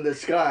go up in the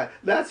sky,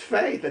 that's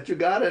faith that you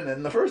got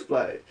in the first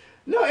place.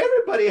 No,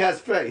 everybody has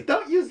faith.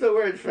 Don't use the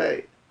word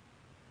faith.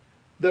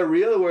 The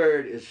real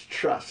word is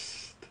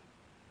trust.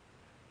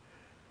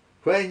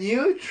 When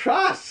you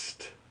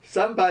trust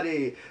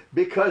somebody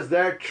because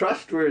they're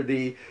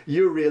trustworthy,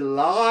 you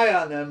rely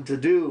on them to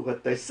do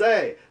what they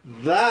say.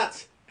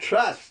 That's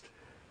trust.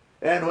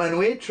 And when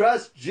we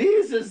trust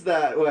Jesus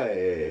that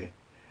way,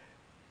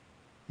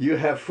 you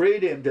have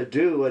freedom to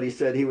do what he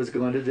said he was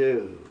going to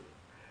do.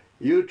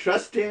 You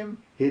trust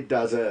him, he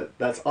does it.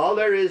 That's all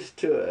there is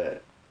to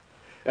it.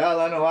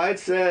 Ellen White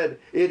said,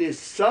 it is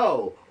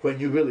so when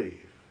you believe.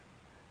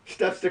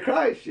 Steps to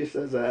Christ, she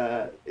says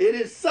that. It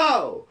is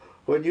so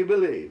when you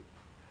believe.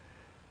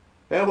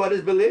 And what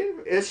is believe?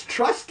 It's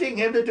trusting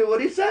him to do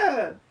what he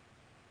said.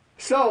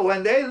 So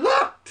when they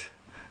looked,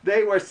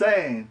 they were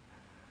saying,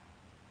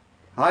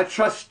 I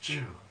trust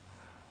you.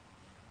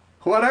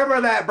 Whatever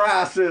that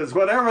brass is,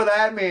 whatever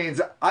that means,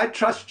 I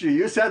trust you.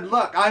 You said,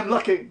 look, I'm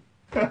looking.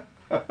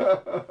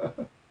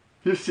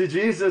 You see,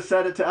 Jesus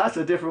said it to us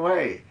a different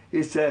way.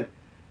 He said,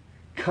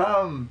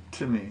 come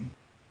to me.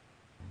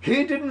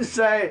 He didn't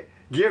say,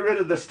 get rid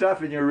of the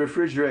stuff in your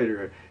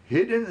refrigerator.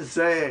 He didn't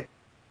say,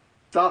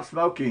 stop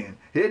smoking.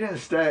 He didn't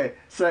say,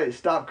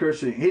 stop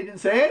cursing. He didn't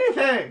say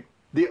anything.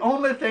 The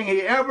only thing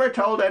he ever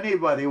told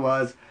anybody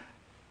was,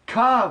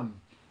 come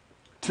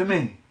to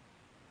me.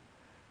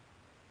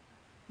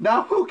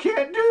 Now, who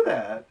can't do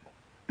that?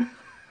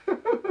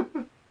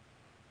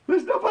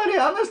 nobody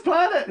on this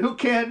planet who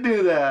can't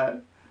do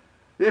that.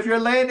 If you're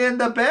laying in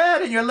the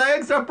bed and your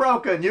legs are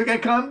broken, you can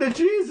come to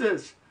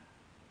Jesus.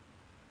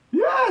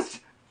 Yes,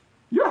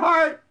 your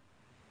heart,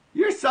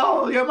 your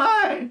soul, your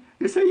mind.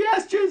 You say,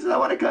 yes, Jesus, I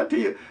want to come to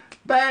you.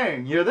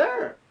 Bang, you're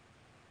there.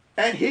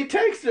 And he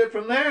takes it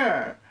from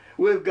there.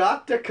 We've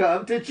got to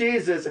come to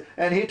Jesus.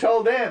 And he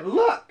told them,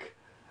 look.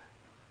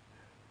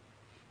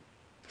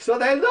 So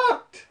they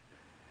looked.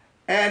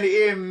 And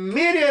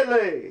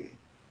immediately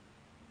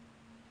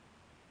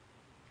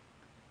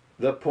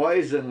the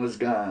poison was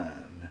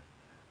gone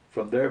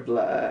from their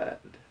blood.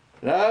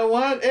 And I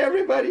want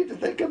everybody to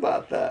think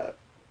about that.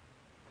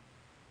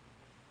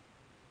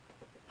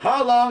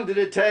 How long did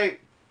it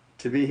take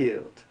to be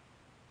healed?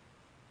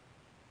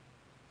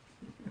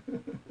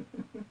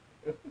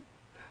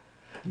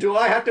 Do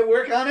I have to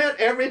work on it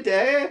every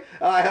day?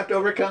 I have to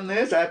overcome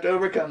this, I have to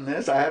overcome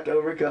this, I have to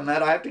overcome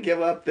that, I have to give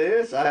up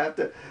this, I have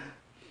to...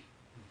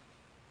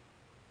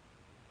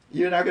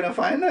 You're not going to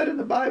find that in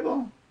the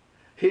Bible.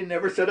 He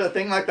never said a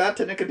thing like that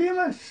to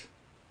Nicodemus.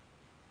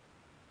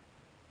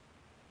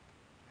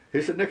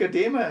 He said,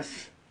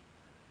 Nicodemus,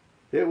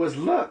 it was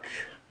look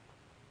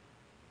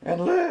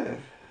and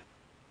live.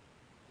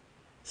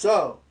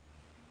 So,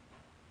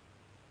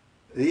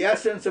 the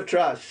essence of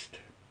trust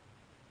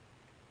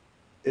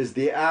is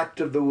the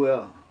act of the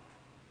will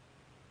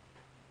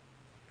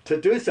to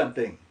do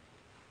something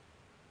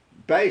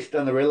based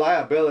on the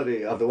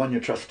reliability of the one you're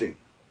trusting.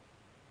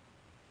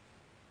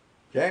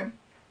 Okay?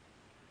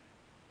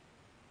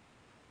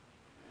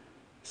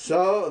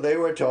 So they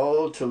were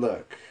told to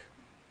look,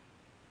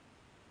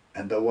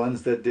 and the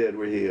ones that did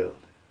were healed.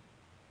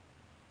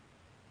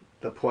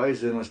 The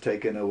poison was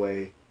taken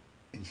away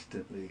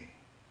instantly.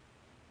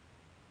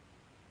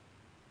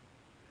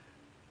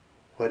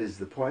 What is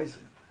the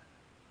poison?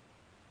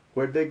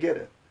 Where'd they get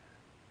it?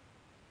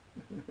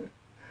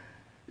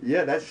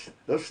 Yeah,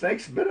 those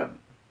snakes bit them.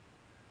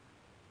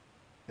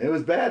 It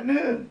was bad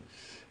news.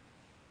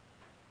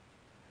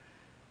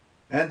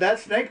 And that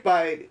snake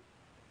bite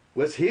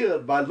was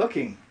healed by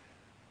looking.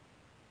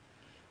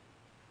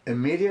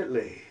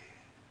 Immediately,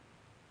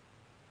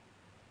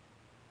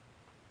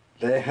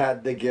 they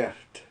had the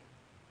gift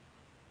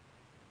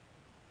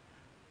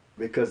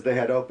because they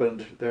had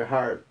opened their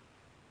heart.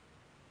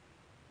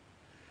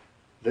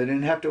 They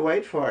didn't have to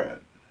wait for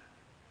it.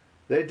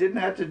 They didn't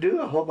have to do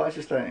a whole bunch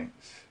of things.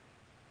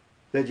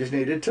 They just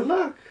needed to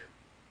look.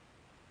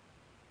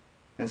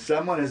 And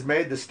someone has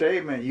made the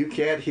statement, you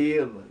can't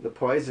heal the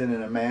poison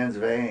in a man's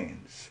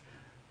veins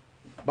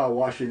by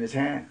washing his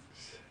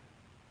hands,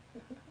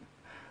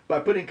 by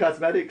putting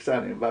cosmetics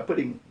on him, by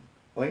putting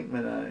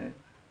ointment on him.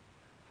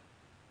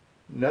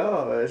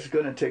 No, it's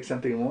going to take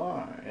something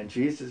more. And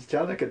Jesus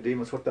telling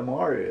Nicodemus what the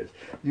more is.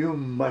 You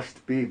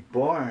must be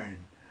born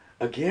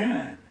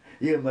again.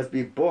 You must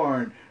be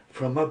born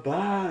from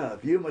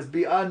above. You must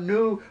be a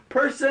new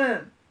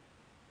person.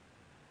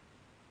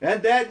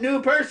 And that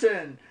new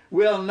person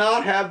will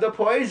not have the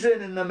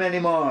poison in them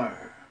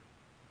anymore.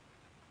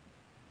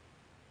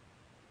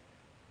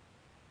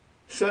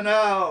 So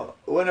now,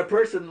 when a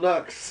person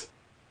looks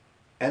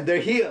and they're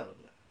healed,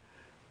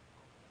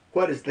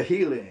 what is the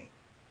healing?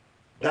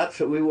 That's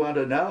what we want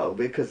to know,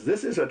 because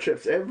this is what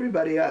trips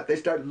everybody up. They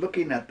start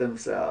looking at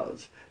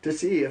themselves to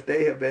see if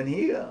they have been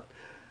healed.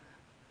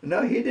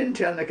 No, he didn't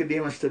tell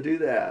Nicodemus to do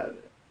that.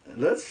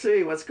 Let's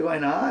see what's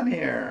going on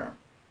here.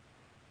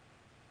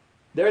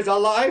 There's a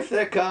life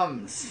that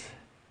comes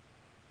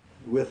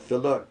with the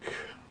look.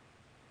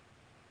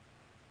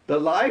 The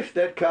life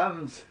that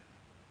comes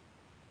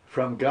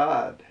from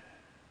God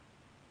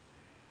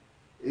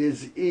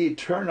is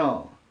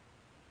eternal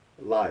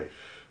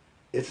life.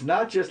 It's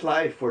not just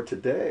life for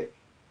today.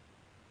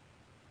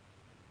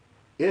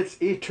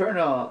 It's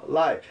eternal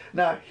life.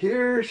 Now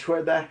here's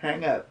where the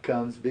hang-up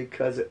comes,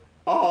 because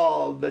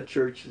all the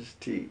churches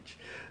teach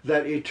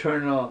that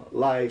eternal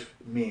life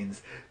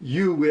means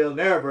you will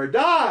never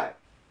die.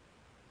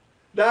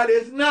 That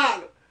is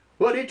not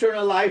what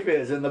eternal life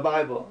is in the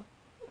Bible.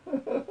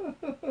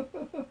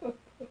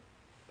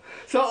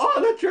 So all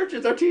the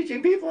churches are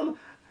teaching people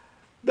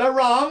the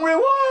wrong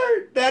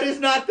reward. That is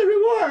not the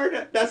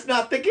reward. That's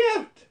not the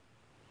gift.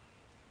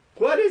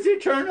 What is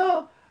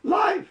eternal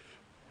life?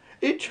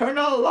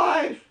 Eternal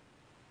life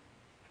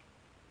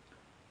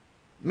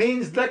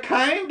means the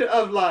kind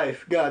of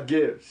life God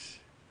gives.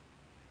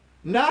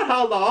 Not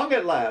how long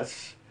it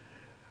lasts,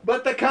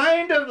 but the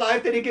kind of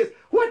life that he gives.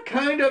 What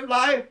kind of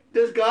life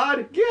does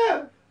God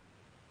give?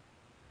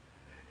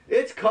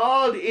 It's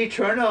called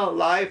eternal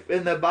life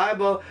in the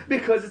Bible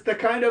because it's the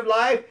kind of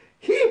life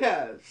he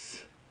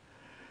has.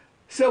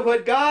 So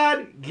what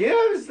God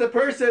gives the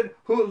person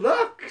who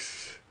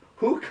looks,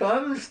 who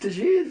comes to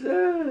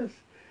Jesus,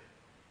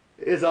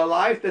 is a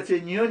life that's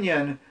in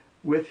union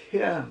with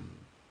him.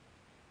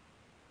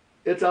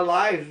 It's a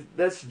life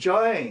that's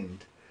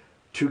joined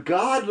to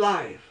God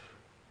life.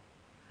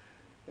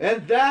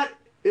 And that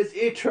is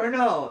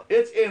eternal.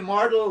 It's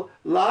immortal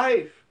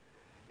life.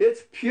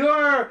 It's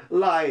pure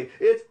life.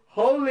 It's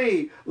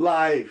holy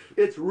life.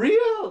 It's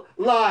real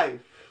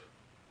life.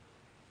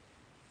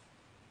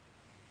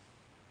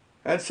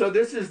 And so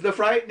this is the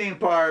frightening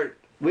part.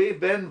 We've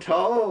been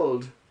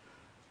told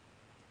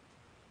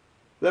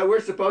that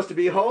we're supposed to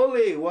be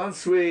holy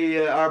once we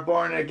are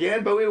born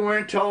again, but we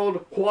weren't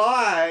told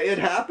why it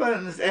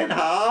happens and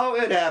how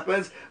it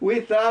happens.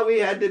 We thought we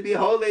had to be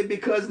holy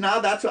because now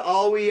that's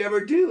all we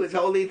ever do is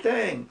holy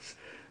things.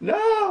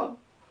 No,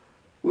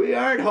 we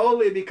aren't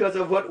holy because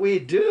of what we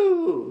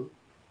do.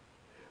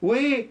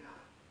 We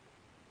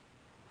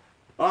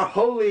are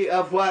holy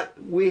of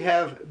what we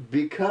have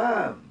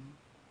become.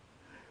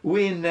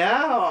 We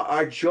now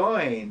are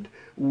joined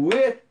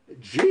with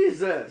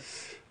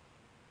Jesus.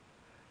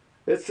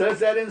 It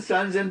says that in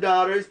Sons and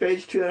Daughters,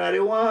 page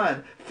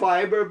 291.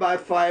 Fiber by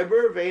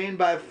fiber, vein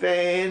by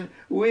vein,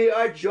 we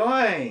are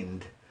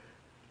joined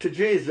to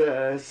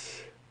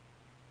Jesus.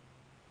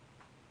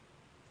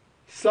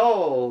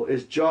 Soul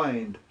is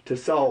joined to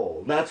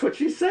soul. That's what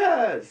she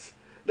says.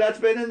 That's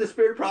been in the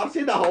Spirit of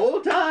Prophecy the whole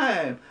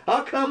time.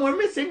 How come we're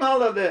missing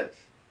all of this?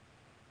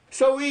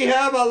 So we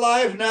have a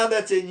life now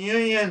that's in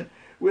union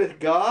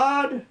with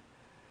God.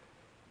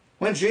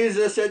 When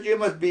Jesus said you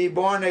must be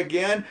born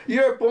again,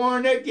 you're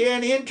born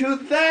again into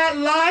that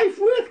life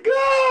with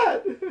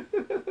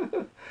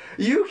God.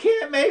 You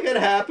can't make it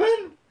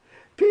happen.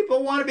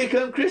 People want to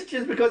become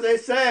Christians because they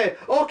say,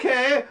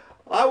 okay,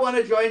 I want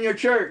to join your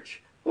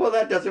church. Well,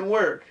 that doesn't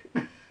work.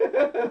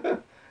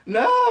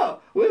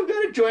 No, we've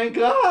got to join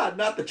God,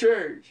 not the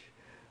church.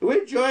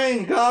 We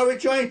join God, we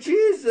join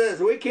Jesus.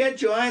 We can't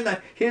join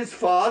his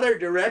Father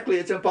directly.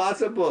 It's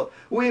impossible.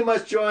 We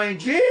must join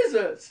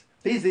Jesus.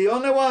 He's the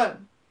only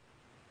one.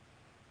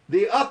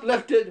 The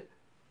uplifted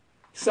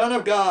Son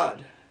of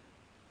God.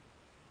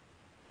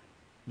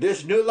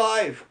 This new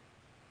life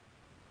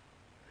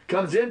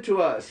comes into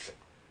us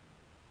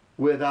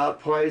without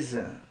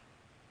poison.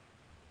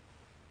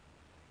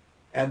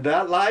 And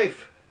that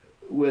life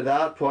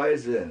without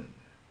poison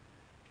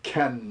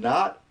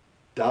cannot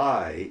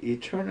die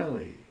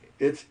eternally.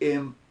 It's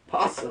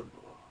impossible.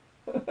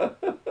 And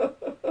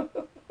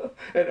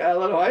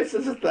Ellen White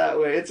says it that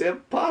way. It's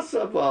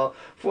impossible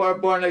for a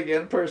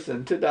born-again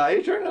person to die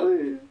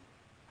eternally.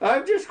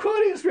 I'm just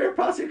quoting Spirit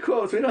Prophecy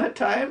quotes. We don't have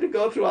time to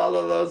go through all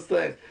of those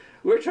things.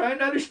 We're trying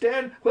to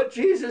understand what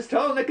Jesus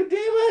told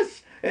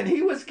Nicodemus, and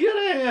he was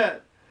getting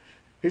it.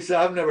 He said,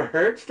 I've never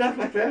heard stuff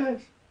like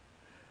that.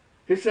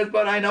 He said,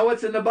 but I know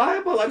what's in the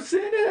Bible. I've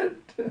seen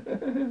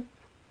it.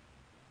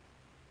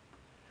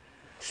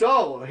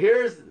 So,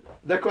 here's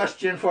the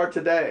question for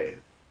today.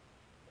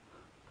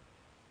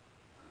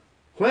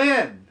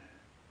 When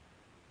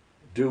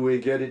do we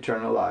get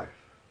eternal life?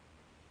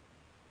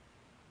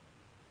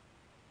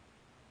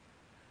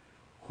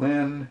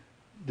 When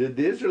did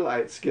the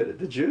Israelites get it?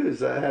 The Jews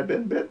that had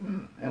been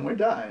bitten and were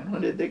dying.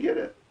 When did they get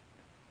it?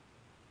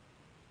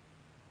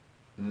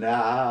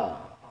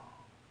 Now.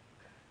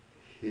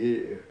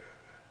 Here.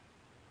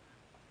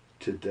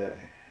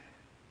 Today.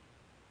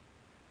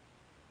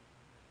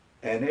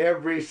 And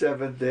every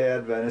Seventh-day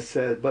Adventist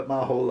said, but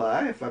my whole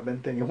life I've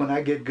been thinking, when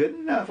I get good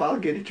enough, I'll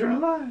get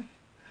eternal life.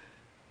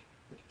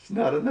 It's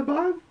not in the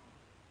Bible.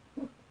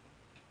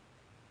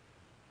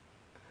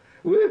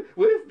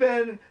 We've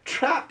been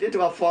trapped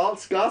into a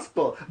false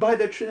gospel by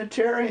the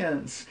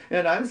Trinitarians.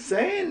 And I'm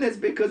saying this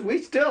because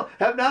we still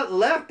have not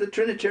left the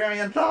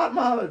Trinitarian thought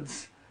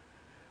modes.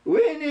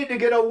 We need to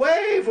get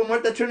away from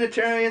what the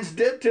Trinitarians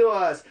did to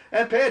us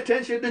and pay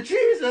attention to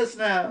Jesus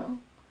now.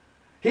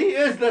 He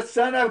is the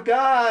Son of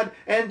God,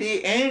 and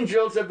the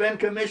angels have been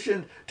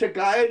commissioned to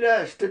guide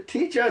us, to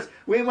teach us.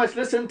 We must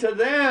listen to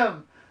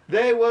them.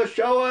 They will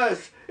show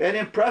us and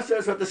impress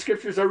us what the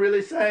Scriptures are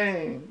really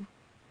saying.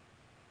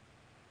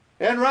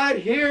 And right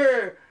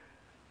here,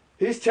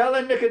 he's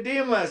telling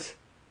Nicodemus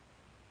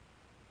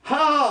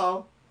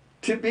how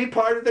to be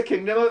part of the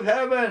kingdom of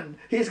heaven.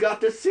 He's got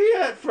to see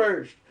it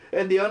first.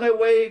 And the only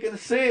way he can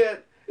see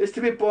it is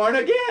to be born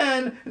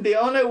again. And the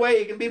only way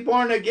he can be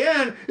born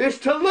again is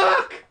to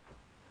look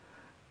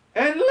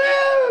and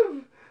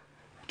live,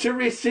 to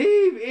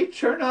receive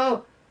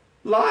eternal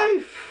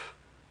life,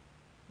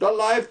 the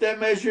life that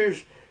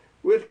measures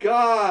with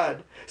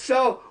God.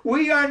 So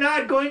we are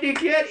not going to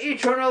get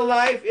eternal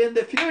life in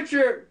the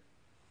future.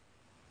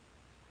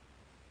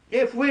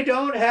 If we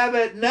don't have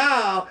it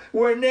now,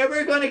 we're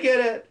never going to get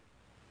it.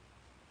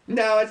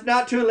 Now, it's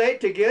not too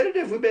late to get it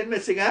if we've been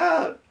missing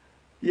out.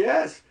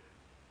 Yes,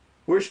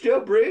 we're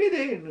still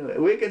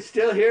breathing. We can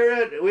still hear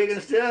it. We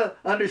can still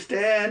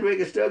understand. We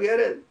can still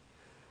get it.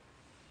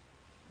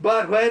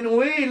 But when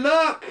we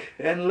look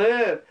and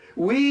live,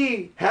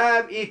 we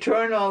have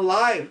eternal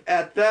life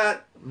at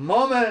that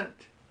moment.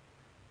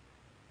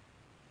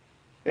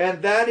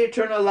 And that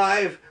eternal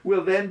life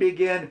will then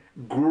begin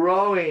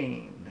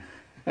growing.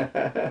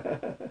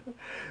 But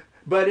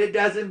it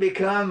doesn't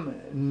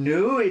become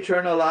new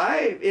eternal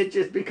life. It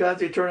just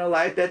becomes eternal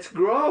life that's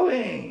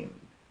growing.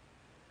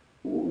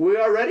 We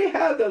already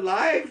have the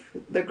life.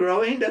 The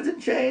growing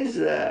doesn't change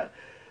that.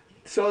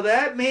 So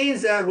that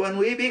means that when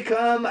we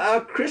become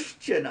a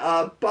Christian,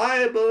 a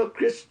Bible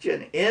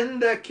Christian in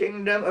the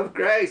kingdom of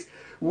grace,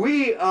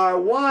 we are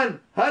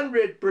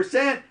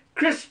 100%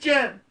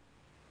 Christian.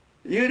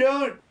 You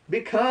don't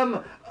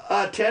become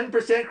a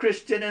 10%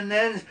 Christian and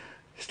then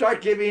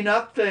start giving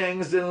up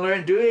things and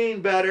learn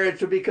doing better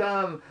to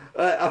become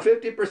a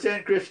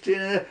 50%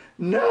 Christian.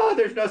 No,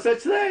 there's no such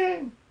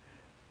thing.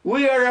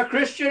 We are a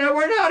Christian or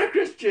we're not a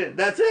Christian.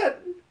 That's it.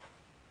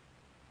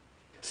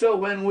 So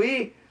when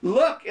we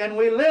look and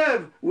we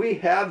live, we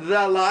have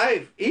the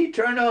life,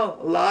 eternal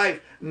life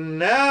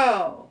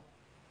now.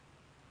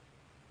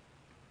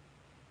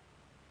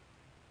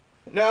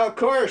 Now, of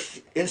course,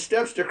 in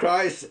Steps to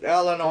Christ,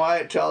 Ellen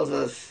White tells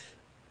us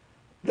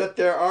that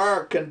there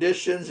are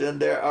conditions and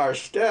there are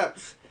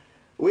steps.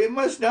 We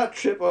must not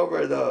trip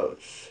over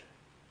those.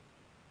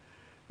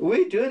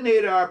 We do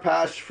need our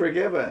past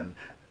forgiven,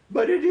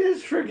 but it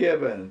is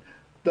forgiven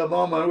the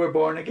moment we're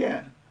born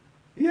again.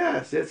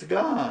 Yes, it's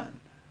gone.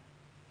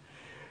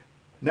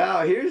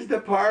 Now, here's the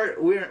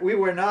part we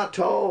were not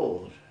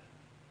told.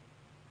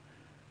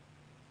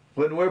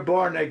 When we're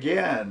born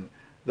again,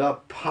 the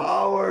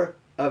power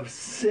of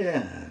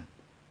sin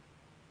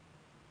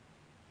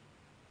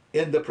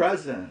in the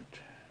present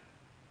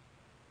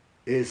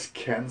is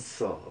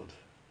canceled.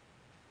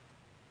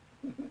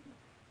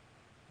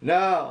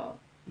 Now,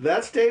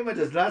 that statement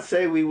does not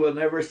say we will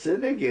never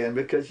sin again,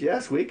 because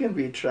yes, we can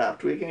be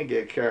trapped, we can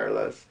get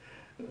careless,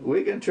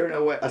 we can turn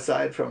away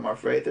aside from our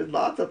faith. There's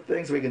lots of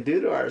things we can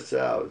do to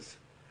ourselves.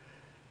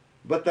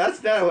 But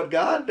that's not what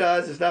God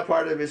does. It's not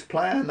part of his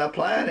plan. The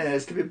plan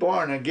is to be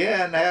born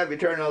again, have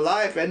eternal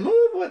life, and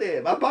move with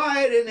him,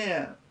 abide in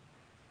him.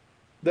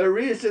 The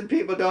reason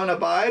people don't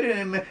abide in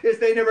him is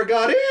they never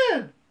got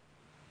in.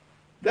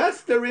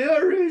 That's the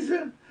real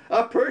reason.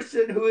 A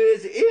person who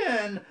is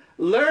in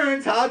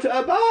learns how to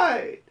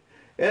abide.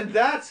 And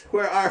that's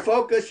where our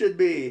focus should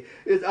be,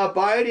 is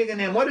abiding in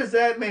him. What does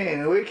that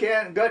mean? We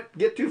can't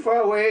get too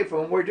far away from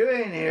what we're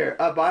doing here.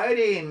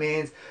 Abiding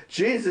means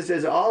Jesus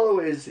is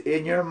always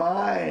in your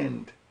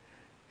mind.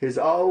 He's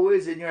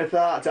always in your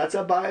thoughts. That's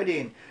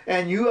abiding.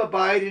 And you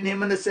abide in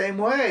him in the same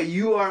way.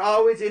 You are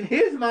always in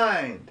his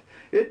mind.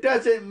 It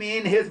doesn't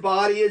mean his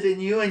body is in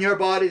you and your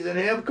body's in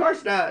him. Of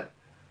course not.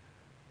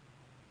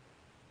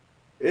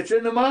 It's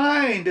in the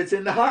mind. It's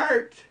in the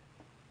heart.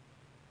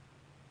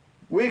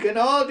 We can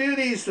all do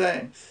these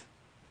things.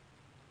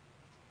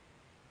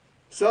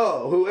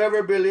 So,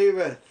 whoever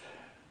believeth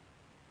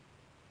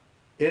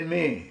in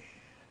me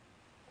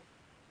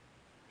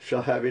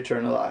shall have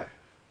eternal life.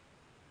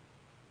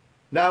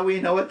 Now we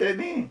know what that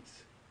means.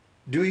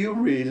 Do you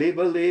really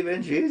believe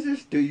in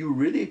Jesus? Do you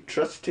really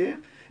trust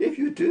him? If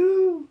you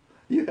do,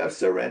 you have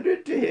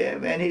surrendered to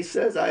him, and he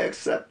says, I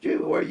accept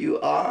you where you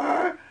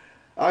are.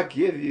 I'll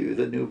give you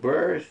the new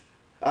birth.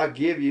 I'll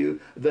give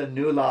you the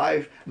new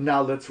life.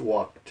 Now let's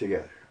walk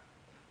together.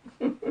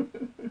 And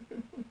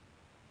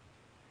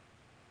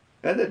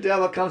the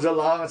devil comes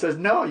along and says,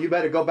 no, you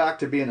better go back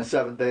to being a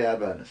Seventh-day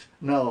Adventist.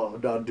 No,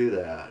 don't do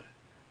that.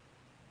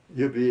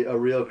 You'll be a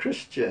real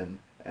Christian,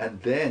 and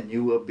then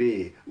you will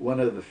be one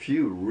of the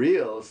few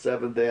real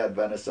Seventh-day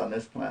Adventists on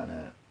this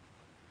planet.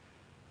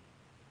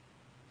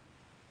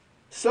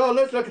 So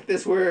let's look at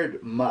this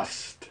word,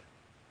 must.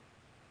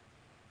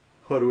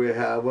 What do we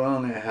have? We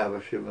only have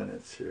a few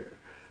minutes here.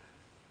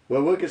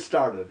 Well, we'll get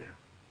started.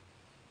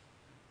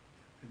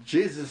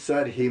 Jesus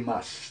said he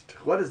must.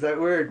 What is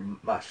that word,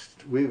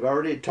 must? We've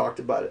already talked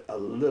about it a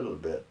little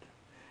bit.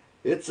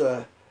 It's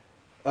a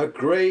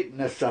great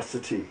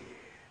necessity.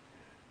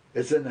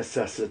 It's a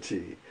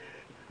necessity.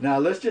 Now,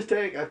 let's just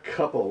take a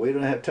couple. We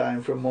don't have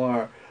time for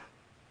more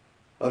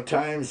of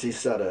times he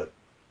said it.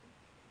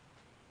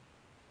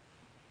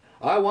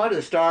 I want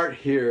to start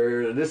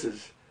here. This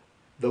is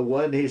the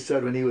one he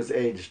said when he was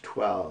age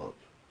 12.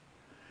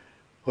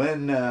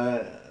 When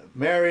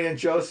Mary and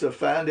Joseph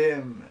found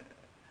him,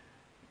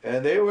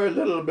 and they were a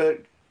little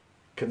bit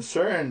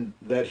concerned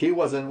that he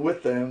wasn't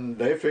with them.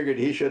 They figured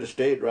he should have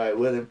stayed right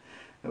with him.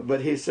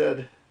 But he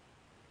said,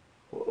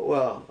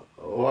 well,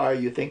 why are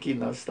you thinking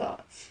those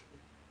thoughts?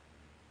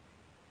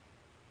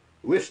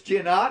 Wist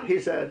ye not, he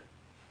said,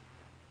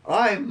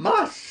 I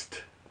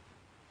must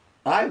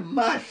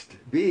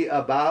be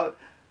about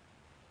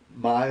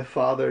my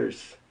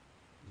Father's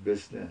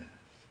business.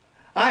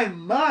 I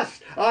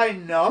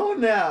know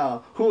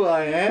now who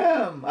I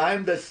am.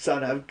 I'm the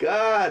Son of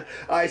God.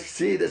 I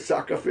see the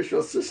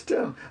sacrificial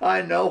system.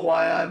 I know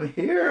why I'm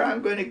here.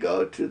 I'm going to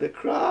go to the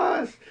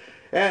cross.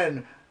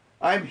 And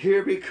I'm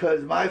here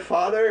because my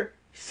Father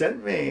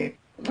sent me.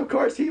 Of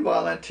course, he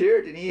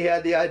volunteered and he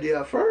had the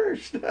idea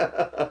first.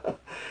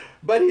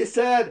 But he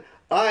said,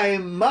 I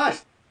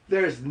must.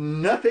 There's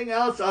nothing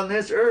else on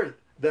this earth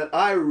that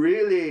I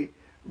really,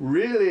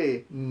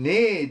 really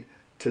need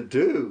to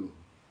do.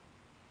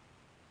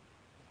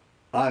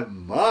 I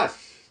must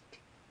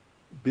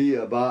be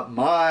about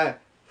my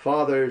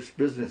Father's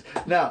business.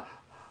 Now,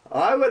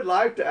 I would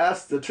like to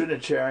ask the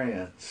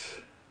Trinitarians,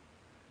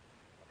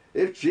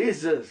 if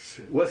Jesus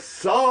was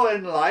so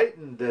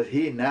enlightened that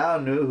he now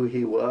knew who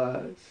he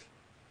was,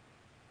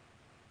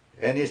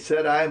 and he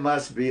said, I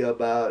must be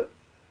about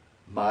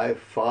my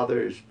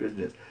Father's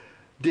business,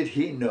 did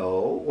he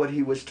know what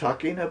he was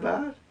talking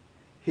about?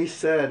 He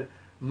said,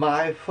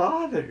 my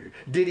Father.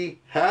 Did he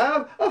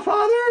have a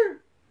father?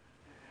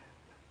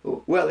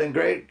 Well, in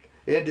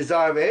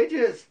Desire of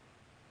Ages,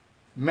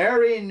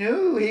 Mary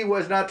knew he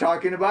was not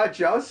talking about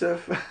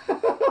Joseph.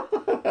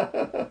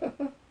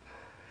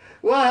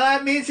 Well,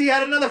 that means he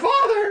had another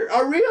father,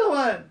 a real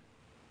one.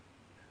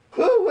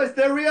 Who was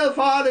the real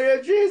father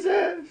of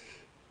Jesus?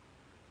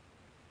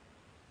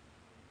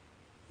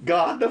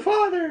 God the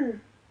Father.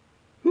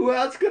 Who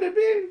else could it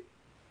be?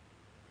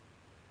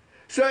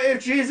 So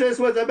if Jesus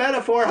was a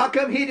metaphor, how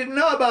come he didn't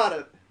know about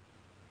it?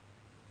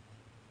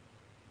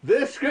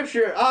 This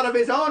scripture out of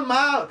his own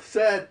mouth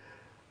said,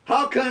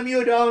 how come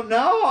you don't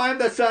know? I'm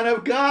the Son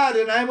of God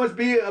and I must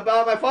be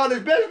about my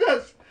Father's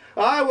business.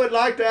 I would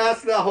like to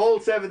ask the whole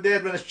Seventh-day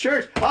Adventist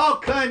Church, how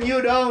come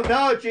you don't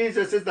know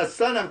Jesus is the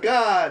Son of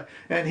God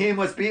and he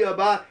must be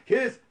about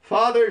his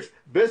Father's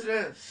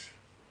business?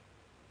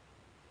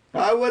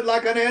 I would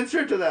like an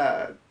answer to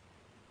that.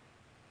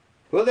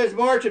 Well, there's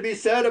more to be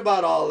said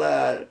about all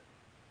that.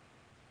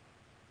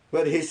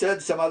 But he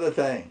said some other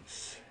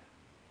things.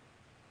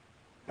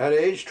 At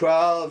age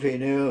 12, he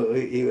knew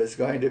he was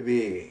going to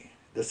be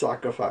the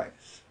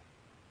sacrifice.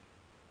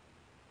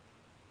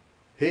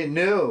 He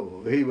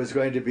knew he was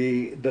going to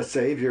be the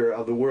Savior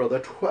of the world. A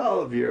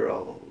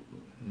 12-year-old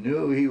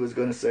knew he was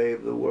going to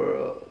save the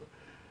world.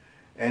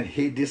 And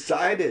he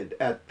decided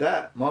at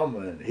that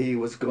moment he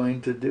was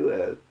going to do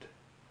it.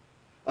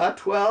 A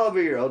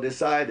 12-year-old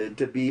decided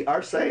to be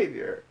our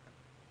Savior.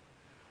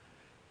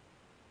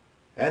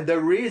 And the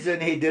reason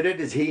he did it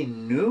is he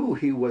knew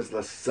he was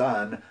the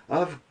Son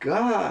of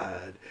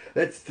God.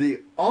 That's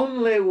the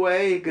only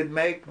way he could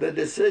make the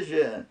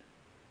decision.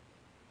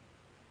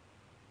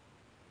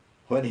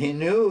 When he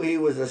knew he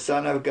was the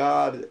Son of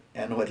God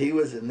and what he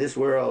was in this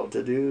world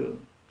to do,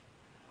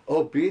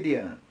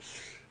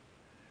 obedience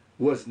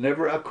was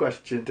never a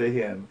question to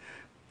him,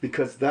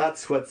 because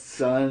that's what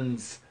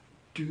sons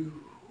do.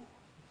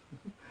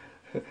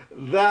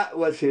 That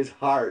was his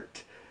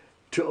heart,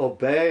 to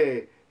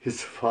obey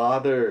his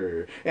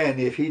father. And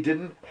if he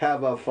didn't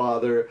have a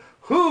father,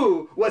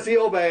 who was he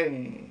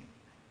obeying?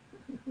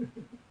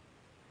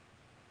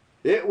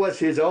 It was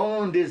his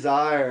own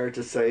desire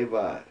to save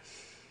us.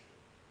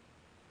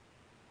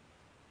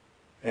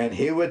 And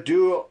he would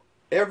do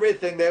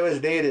everything that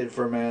was needed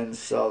for man's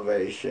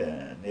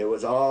salvation. It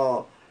was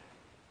all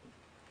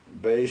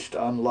based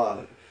on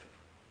love.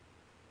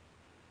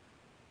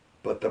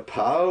 But the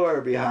power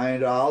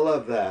behind all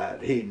of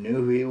that, he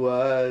knew who he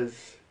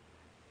was.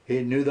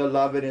 He knew the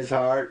love in his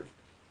heart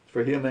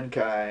for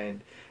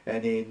humankind,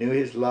 and he knew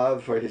his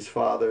love for his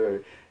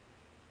Father.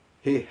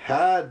 He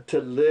had to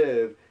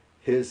live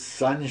his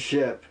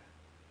sonship.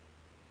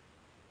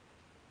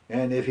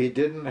 And if he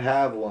didn't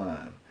have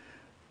one,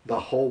 the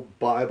whole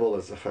Bible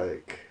is a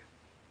fake.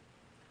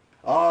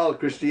 All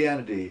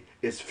Christianity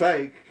is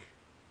fake.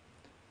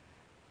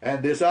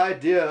 And this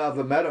idea of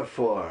a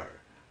metaphor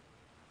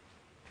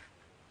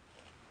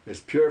is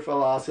pure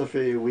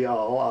philosophy. We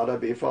all ought to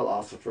be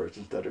philosophers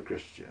instead of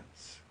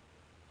Christians.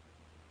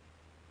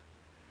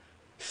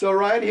 So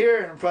right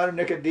here in front of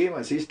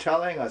Nicodemus, he's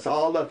telling us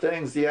all the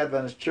things the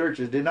Adventist Church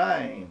is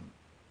denying.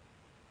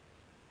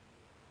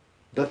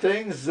 The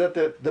things that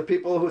the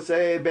people who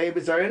say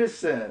babies are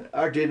innocent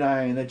are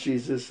denying that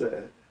Jesus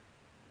said.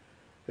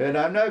 And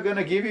I'm not going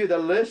to give you the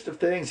list of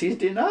things he's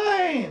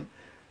denying,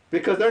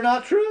 because they're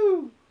not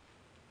true.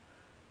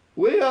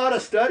 We ought to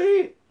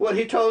study what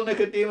he told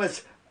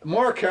Nicodemus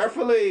more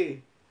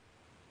carefully.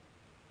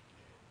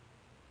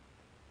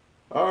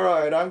 All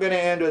right, I'm going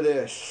to end with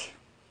this.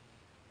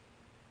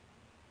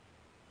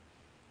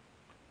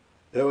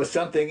 There was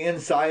something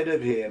inside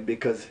of him,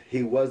 because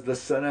he was the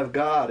Son of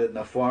God in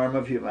the form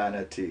of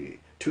humanity.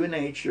 Two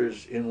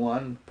natures in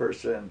one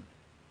person.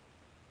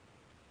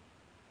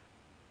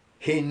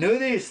 He knew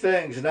these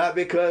things not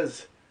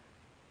because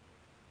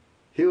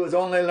he was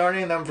only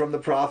learning them from the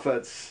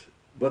prophets,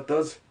 but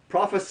those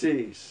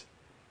prophecies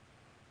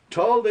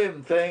told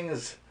him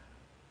things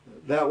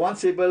that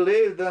once he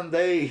believed them,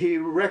 he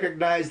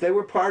recognized they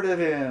were part of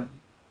him.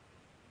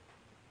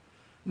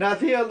 Now,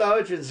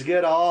 theologians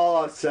get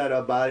all upset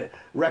about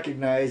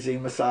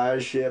recognizing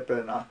messiahship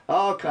and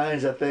all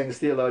kinds of things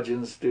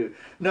theologians do.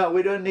 No,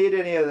 we don't need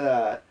any of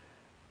that.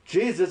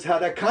 Jesus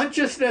had a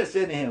consciousness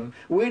in him.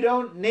 We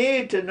don't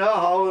need to know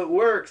how it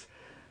works.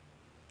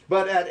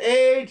 But at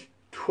age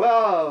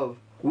 12,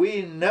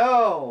 we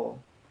know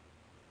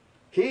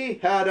he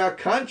had a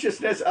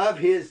consciousness of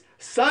his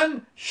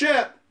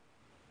sonship.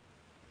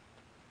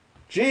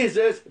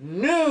 Jesus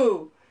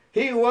knew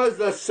he was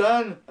the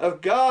Son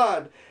of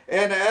God.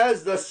 And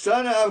as the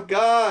Son of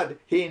God,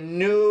 he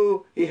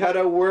knew he had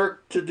a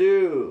work to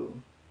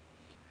do.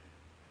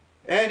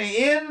 And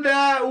in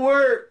that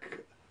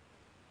work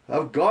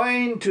of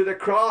going to the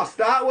cross,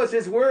 that was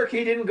his work.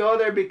 He didn't go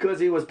there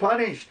because he was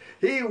punished.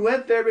 He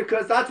went there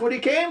because that's what he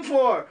came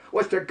for,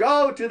 was to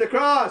go to the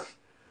cross,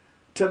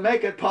 to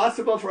make it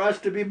possible for us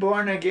to be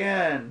born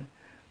again.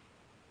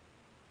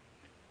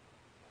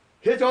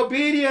 His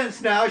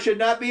obedience now should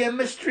not be a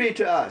mystery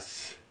to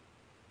us.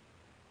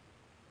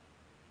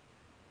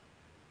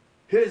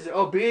 His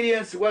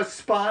obedience was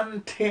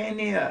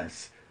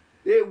spontaneous.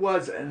 It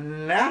was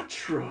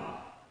natural.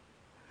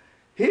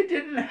 He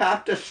didn't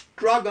have to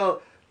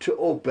struggle to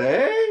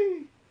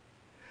obey.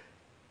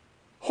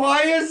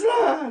 Why is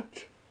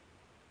that?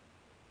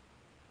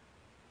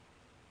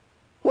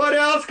 What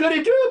else could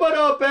he do but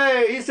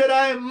obey? He said,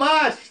 I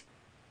must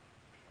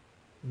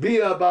be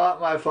about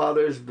my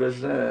Father's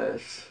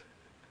business.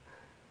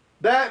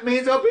 That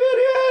means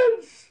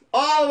obedience,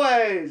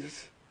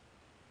 always.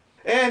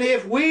 And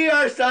if we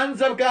are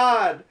sons of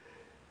God,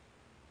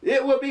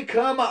 it will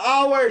become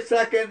our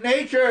second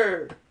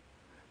nature,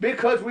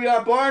 because we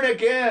are born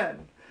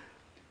again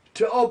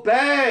to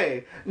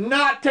obey,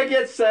 not to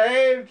get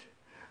saved.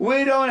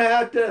 We don't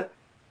have to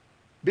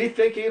be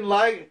thinking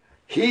like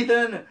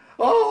heathen,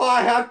 oh,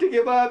 I have to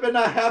give up, and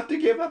I have to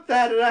give up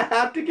that, and I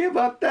have to give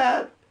up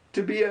that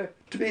to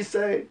be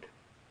saved.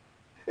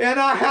 And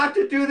I have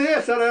to do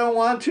this, and I don't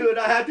want to, and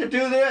I have to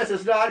do this,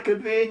 it's not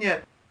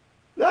convenient.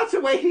 That's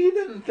the way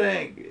heathen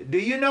think. Do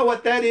you know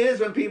what that is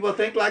when people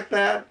think like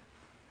that?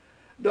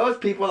 Those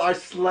people are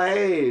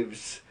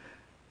slaves.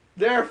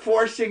 They're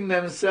forcing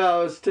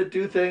themselves to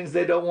do things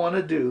they don't want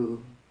to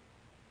do.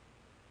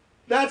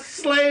 That's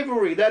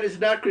slavery. That is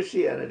not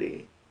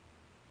Christianity.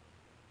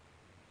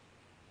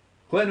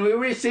 When we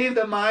receive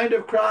the mind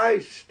of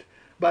Christ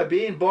by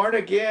being born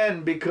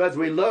again because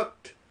we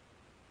looked,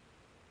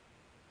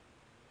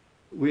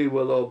 we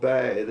will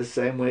obey the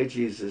same way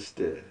Jesus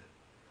did.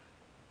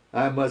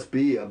 I must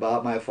be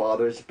about my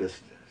Father's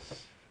business.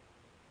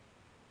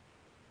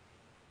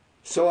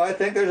 So I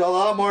think there's a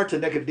lot more to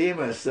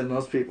Nicodemus than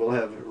most people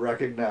have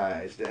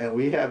recognized, and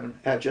we have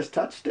just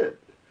touched it.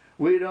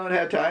 We don't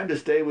have time to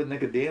stay with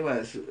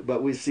Nicodemus,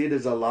 but we see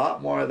there's a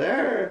lot more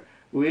there.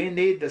 We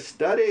need to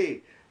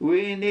study.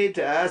 We need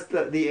to ask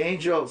the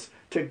angels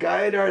to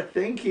guide our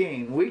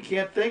thinking. We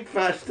can't think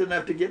fast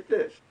enough to get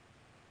this.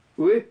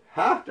 We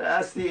have to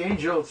ask the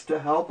angels to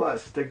help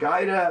us, to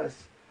guide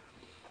us.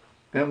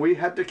 And we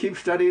have to keep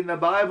studying the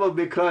Bible,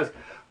 because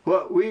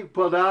what we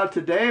pulled out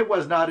today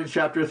was not in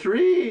chapter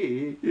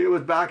 3. It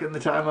was back in the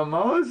time of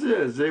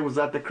Moses. It was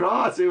at the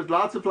cross. It was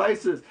lots of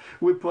places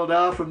we pulled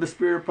out from the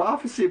Spirit of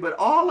Prophecy. But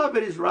all of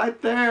it is right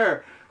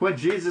there. When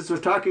Jesus was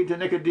talking to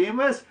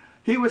Nicodemus,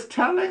 he was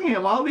telling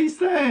him all these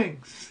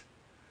things.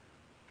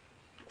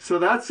 So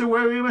that's the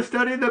way we must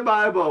study the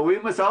Bible. We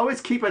must always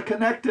keep it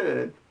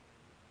connected.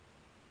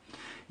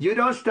 You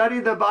don't study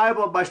the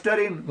Bible by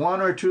studying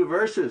 1 or 2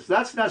 verses.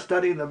 That's not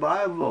studying the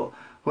Bible.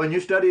 When you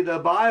study the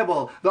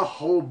Bible, the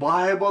whole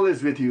Bible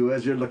is with you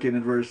as you're looking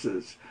at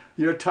verses.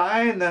 You're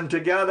tying them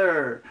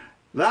together.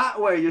 That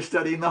way you're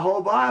studying the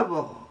whole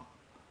Bible.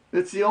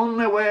 It's the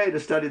only way to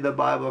study the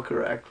Bible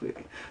correctly.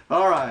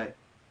 All right,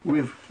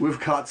 we've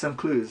caught some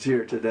clues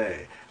here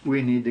today.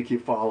 We need to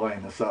keep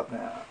following this up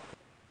now.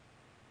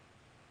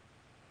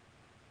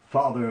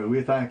 Father,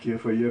 we thank you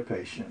for your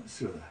patience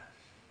with us.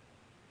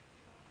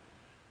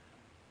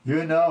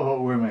 You know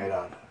what we're made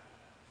out of.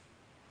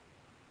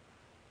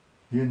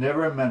 You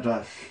never meant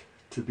us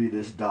to be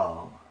this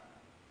dull.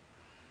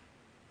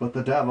 But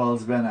the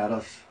devil's been at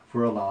us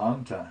for a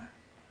long time.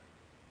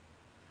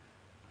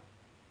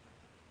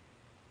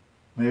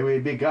 May we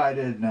be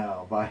guided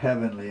now by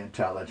heavenly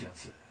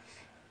intelligences.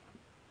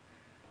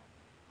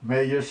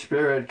 May your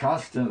Spirit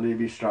constantly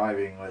be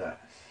striving with us.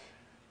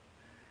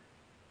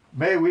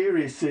 May we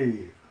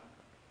receive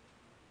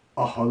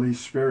a Holy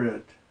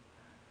Spirit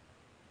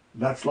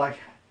that's like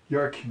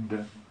your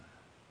kingdom.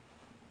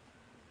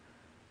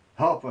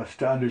 Help us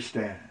to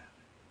understand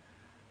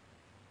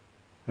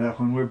that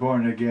when we're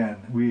born again,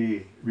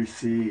 we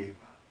receive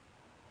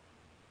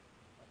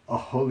a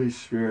Holy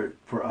Spirit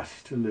for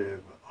us to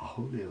live a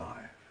holy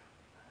life,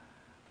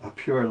 a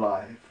pure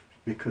life,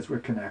 because we're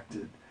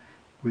connected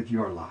with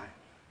your life.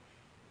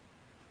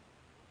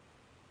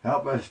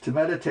 Help us to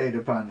meditate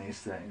upon these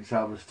things.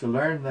 Help us to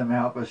learn them.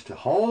 Help us to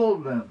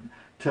hold them,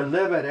 to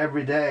live it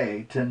every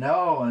day, to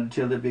know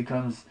until it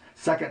becomes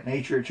second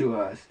nature to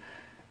us.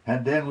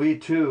 And then we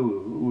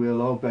too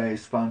will obey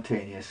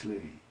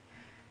spontaneously,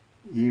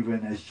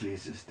 even as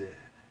Jesus did.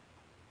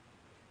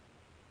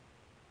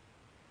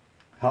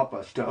 Help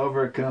us to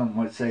overcome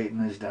what Satan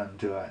has done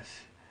to us.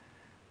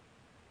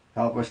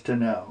 Help us to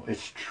know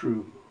it's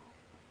true.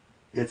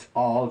 It's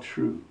all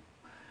true.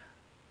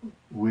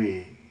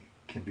 We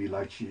can be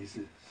like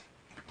Jesus.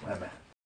 Amen.